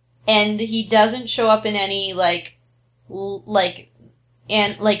 And he doesn't show up in any,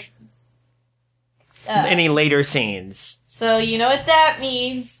 any later scenes. So you know what that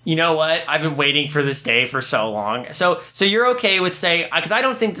means. You know what? I've been waiting for this day for so long. So you're okay with saying, because I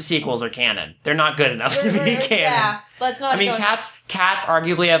don't think the sequels are canon. They're not good enough to be canon. Yeah, let's not. I mean, cats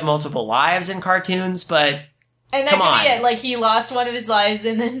arguably have multiple lives in cartoons, but and come on. He lost one of his lives,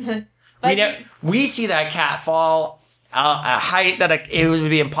 and then we see that cat fall a height that it would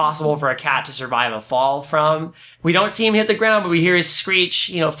be impossible for a cat to survive a fall from. We don't see him hit the ground, but we hear his screech,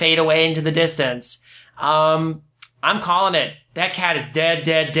 fade away into the distance. I'm calling it. That cat is dead,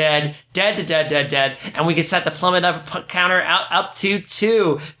 and we can set the plummet up counter up to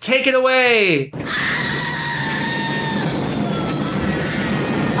 2. Take it away!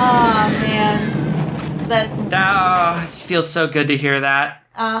 Oh, man. It feels so good to hear that.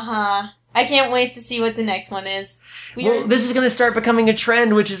 Uh-huh. I can't wait to see what the next one is. This is going to start becoming a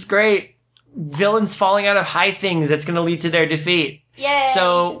trend, which is great. Villains falling out of high things, that's going to lead to their defeat. Yay!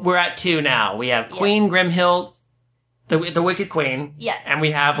 So we're at 2 now. We have Queen Grimhild, the Wicked Queen. Yes. And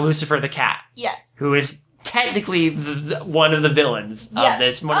we have Lucifer the Cat. Yes. Who is technically one of the villains of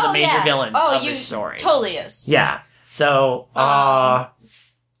this, one of the major villains of this story. Totally is. Yeah. So,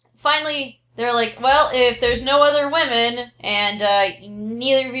 finally, they're like, well, if there's no other women, and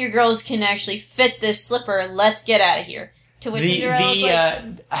neither of you girls can actually fit this slipper, let's get out of here. To which Cinderella's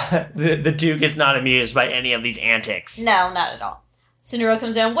the Duke is not amused by any of these antics. No, not at all. Cinderella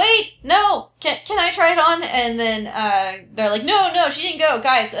comes down, wait, no, can I try it on? And then they're like, no, she didn't go.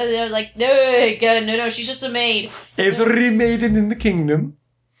 Guys, they're like, no, she's just a maid. Every maiden in the kingdom.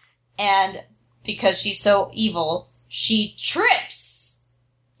 And because she's so evil, she trips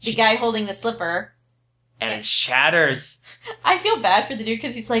the guy holding the slipper. And it shatters. I feel bad for the dude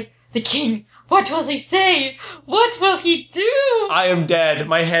because he's like, the king, what will he say? What will he do? I am dead.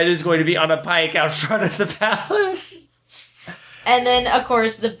 My head is going to be on a pike out front of the palace. And then, of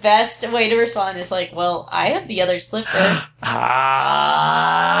course, the best way to respond is like, well, I have the other slipper.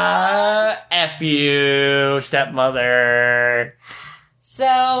 F you, stepmother.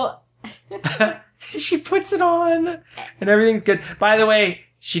 So... she puts it on, and everything's good. By the way,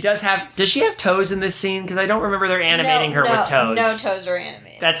 does she have toes in this scene? Because I don't remember they're animating her with toes. No toes are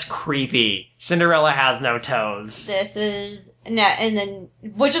animated. That's creepy. Cinderella has no toes. And then,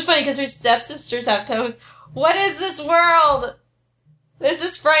 which is funny because her stepsisters have toes. What is this world? This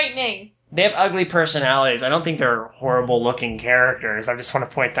is frightening. They have ugly personalities. I don't think they're horrible-looking characters. I just want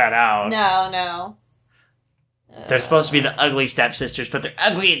to point that out. No. They're supposed to be the ugly stepsisters, but they're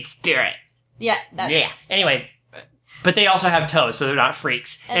ugly in spirit. Yeah. Anyway, but they also have toes, so they're not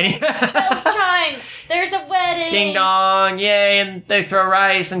freaks. And bells chime. There's a wedding. Ding dong, yay! And they throw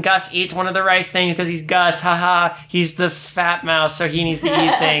rice, and Gus eats one of the rice things because he's Gus. Haha. He's the fat mouse, so he needs to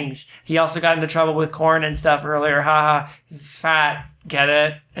eat things. He also got into trouble with corn and stuff earlier. Haha. Fat. Get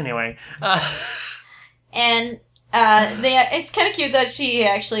it? Anyway. And it's kind of cute that she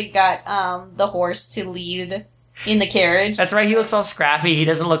actually got the horse to lead in the carriage. That's right. He looks all scrappy. He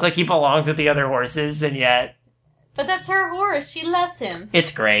doesn't look like he belongs with the other horses, and yet... But that's her horse. She loves him.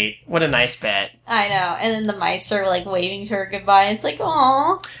 It's great. What a nice bit. I know. And then the mice are, like, waving to her goodbye. It's like,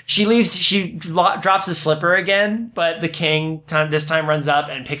 aww. She leaves. She drops the slipper again, but the king this time runs up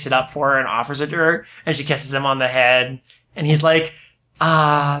and picks it up for her and offers it to her, and she kisses him on the head. And he's like,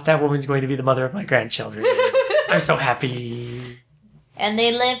 that woman's going to be the mother of my grandchildren. I'm so happy. And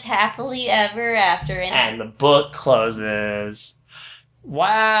they lived happily ever after. And the book closes.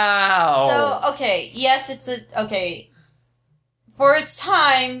 Wow. So, okay, yes, for its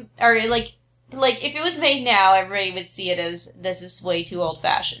time, or like if it was made now, everybody would see it as, this is way too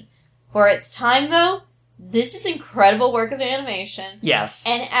old-fashioned. For its time, though, this is incredible work of animation. Yes.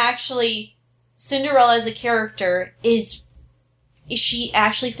 And actually, Cinderella as a character she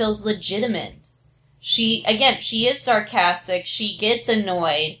actually feels legitimate. She is sarcastic, she gets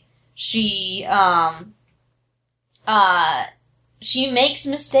annoyed, she makes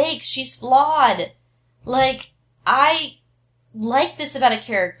mistakes, she's flawed. Like, I like this about a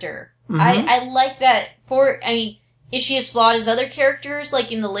character. Mm-hmm. I like that is she as flawed as other characters,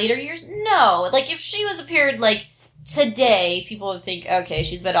 like, in the later years? No. Like, if she appeared, like, today, people would think, okay,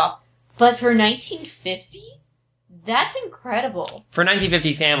 she's a bit off. But for 1950? That's incredible. For a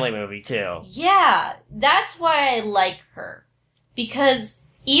 1950 family movie, too. Yeah, that's why I like her. Because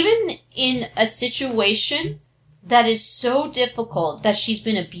even in a situation that is so difficult that she's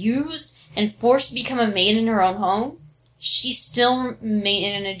been abused and forced to become a maid in her own home, she still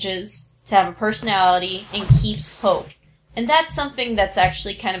manages to have a personality and keeps hope. And that's something that's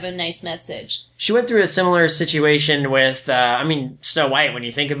actually kind of a nice message. She went through a similar situation with, Snow White, when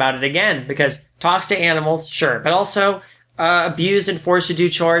you think about it again, because talks to animals, sure, but also abused and forced to do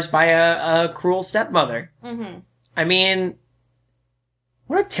chores by a cruel stepmother. Mm-hmm. I mean,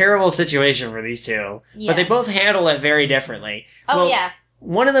 what a terrible situation for these two. Yeah. But they both handle it very differently. Oh, well, yeah.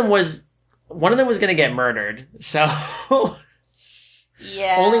 One of them was going to get murdered, so...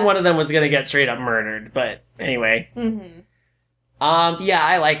 Yeah. Only one of them was going to get straight up murdered, but anyway. Mm-hmm. Yeah,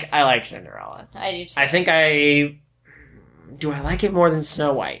 I like Cinderella. I do too. I think do I like it more than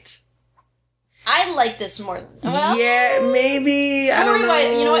Snow White? I like this more than... Well, yeah, maybe. I don't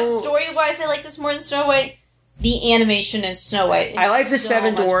know. You know what? Story-wise, I like this more than Snow White. The animation in Snow White is I like the so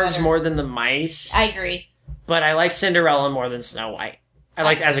Seven Dwarves better. more than the mice. I agree. But I like Cinderella more than Snow White. I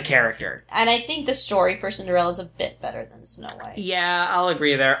like as a character. And I think the story for Cinderella is a bit better than Snow White. Yeah, I'll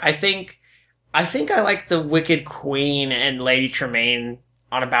agree there. I think I like the Wicked Queen and Lady Tremaine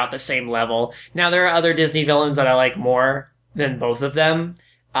on about the same level. Now, there are other Disney villains that I like more than both of them.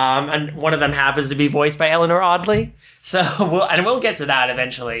 And one of them happens to be voiced by Eleanor Audley. So, we'll get to that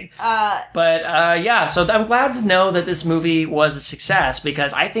eventually. Yeah, so I'm glad to know that this movie was a success,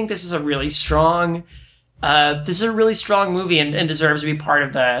 because I think this is a really strong movie and deserves to be part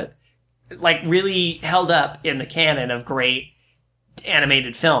of the, like, really held up in the canon of great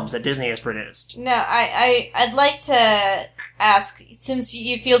animated films that Disney has produced. No, I'd like to ask, since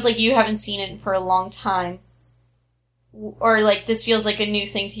it feels like you haven't seen it for a long time, or like this feels like a new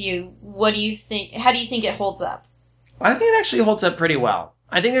thing to you, what do you think? How do you think it holds up? I think it actually holds up pretty well.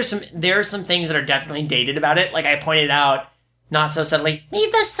 I think there are some things that are definitely dated about it. Like I pointed out, not so subtly,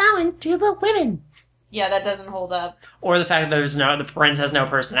 leave the sewing to the women. Yeah, that doesn't hold up. Or the fact that the prince has no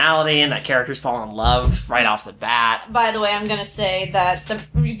personality and that characters fall in love right off the bat. By the way, I'm gonna say that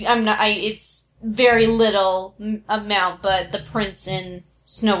it's very little amount, but the prince in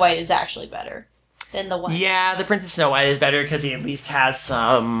Snow White is actually better than the one. Yeah, the Prince of Snow White is better because he at least has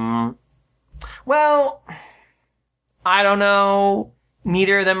some. Well, I don't know.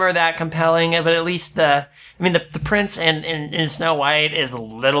 Neither of them are that compelling, but at least the prince in Snow White is a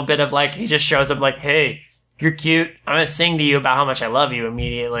little bit of like, he just shows up like, hey, you're cute. I'm going to sing to you about how much I love you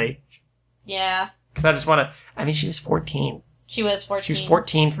immediately. Yeah. Because I just want to, she was 14. She was 14. She was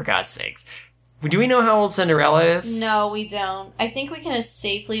 14, for God's sakes. Do we know how old Cinderella is? No, we don't. I think we can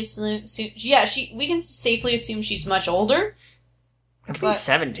safely assume we can safely assume she's much older. At least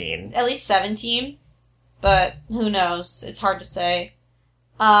 17. At least 17. But who knows? It's hard to say.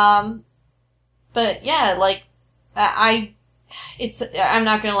 But yeah, like, I'm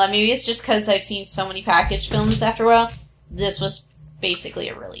not gonna lie, maybe it's just because I've seen so many package films after a while. This was basically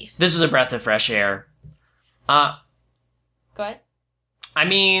a relief. This is a breath of fresh air. Go ahead. I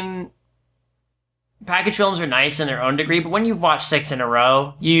mean, package films are nice in their own degree, but when you've watched 6 in a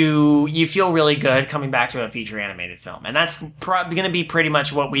row, you feel really good coming back to a feature animated film. And that's gonna be pretty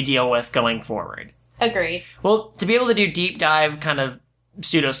much what we deal with going forward. Agreed. Well, to be able to do deep dive kind of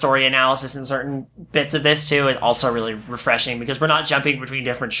pseudo-story analysis in certain bits of this, too, is also really refreshing because we're not jumping between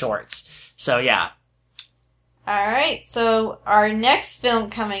different shorts. So, yeah. Alright, so our next film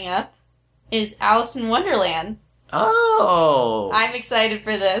coming up is Alice in Wonderland. Oh! I'm excited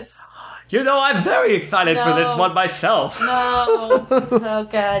for this. You know, I'm very excited for this one myself. No. Oh,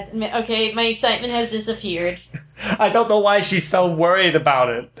 God. Okay, my excitement has disappeared. I don't know why she's so worried about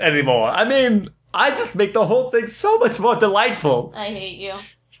it anymore. I mean, I just make the whole thing so much more delightful. I hate you.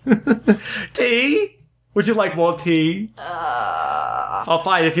 Tea? Would you like more tea? Oh,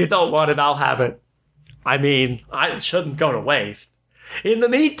 fine. If you don't want it, I'll have it. I mean, I shouldn't go to waste. In the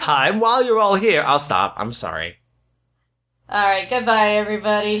meantime, while you're all here, I'll stop. I'm sorry. Alright, goodbye,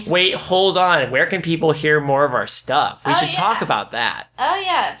 everybody. Wait, hold on. Where can people hear more of our stuff? We should talk about that. Oh,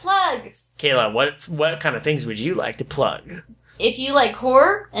 yeah, plugs. Kayla, what kind of things would you like to plug? If you like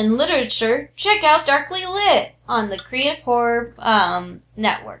horror and literature, check out Darkly Lit on the Creative Horror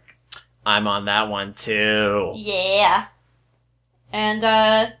Network. I'm on that one, too. Yeah.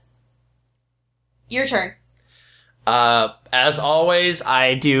 And, your turn. As always,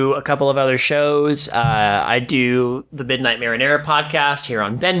 I do a couple of other shows. I do the Midnight Marinera podcast here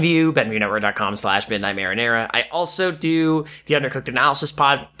on Benview, benviewnetwork.com/midnightmarinera. I also do the Undercooked Analysis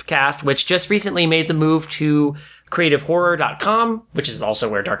podcast, which just recently made the move to creativehorror.com, which is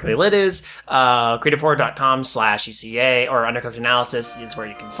also where Darkly Lit is. creativehorror.com/UCA or Undercooked Analysis is where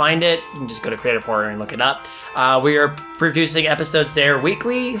you can find it. You can just go to Creative Horror and look it up. We are producing episodes there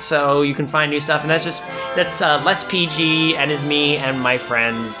weekly, so you can find new stuff. And that's less PG, and is me and my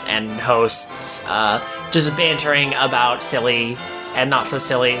friends and hosts just bantering about silly and not so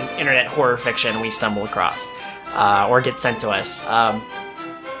silly internet horror fiction we stumble across or get sent to us.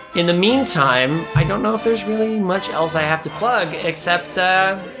 In the meantime, I don't know if there's really much else I have to plug, except,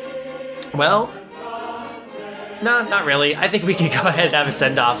 well, no, not really. I think we could go ahead and have a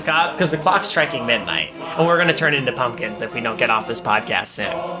send-off, because the clock's striking midnight, and we're going to turn into pumpkins if we don't get off this podcast soon.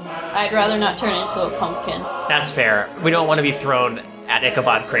 I'd rather not turn into a pumpkin. That's fair. We don't want to be thrown at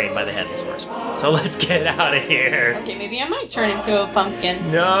Ichabod Crane by the Headless Horseman. So let's get out of here. Okay, maybe I might turn into a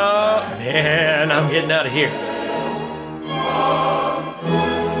pumpkin. No, man, I'm getting out of here.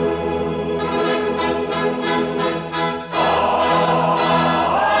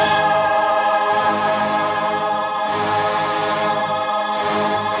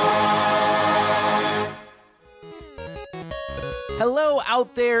 Hello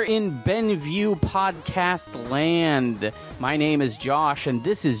out there in Benview podcast land. My name is Josh and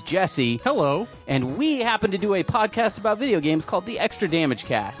this is Jesse. Hello. And we happen to do a podcast about video games called the Extra Damage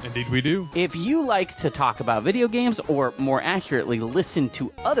Cast. Indeed we do. If you like to talk about video games, or more accurately, listen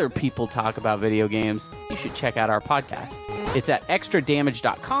to other people talk about video games, you should check out our podcast. It's at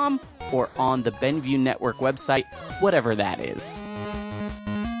extradamage.com or on the Benview Network website, whatever that is.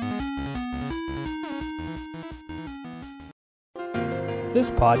 This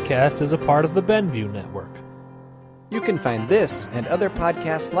podcast is a part of the Benview Network. You can find this and other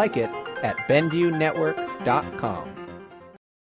podcasts like it at BenviewNetwork.com.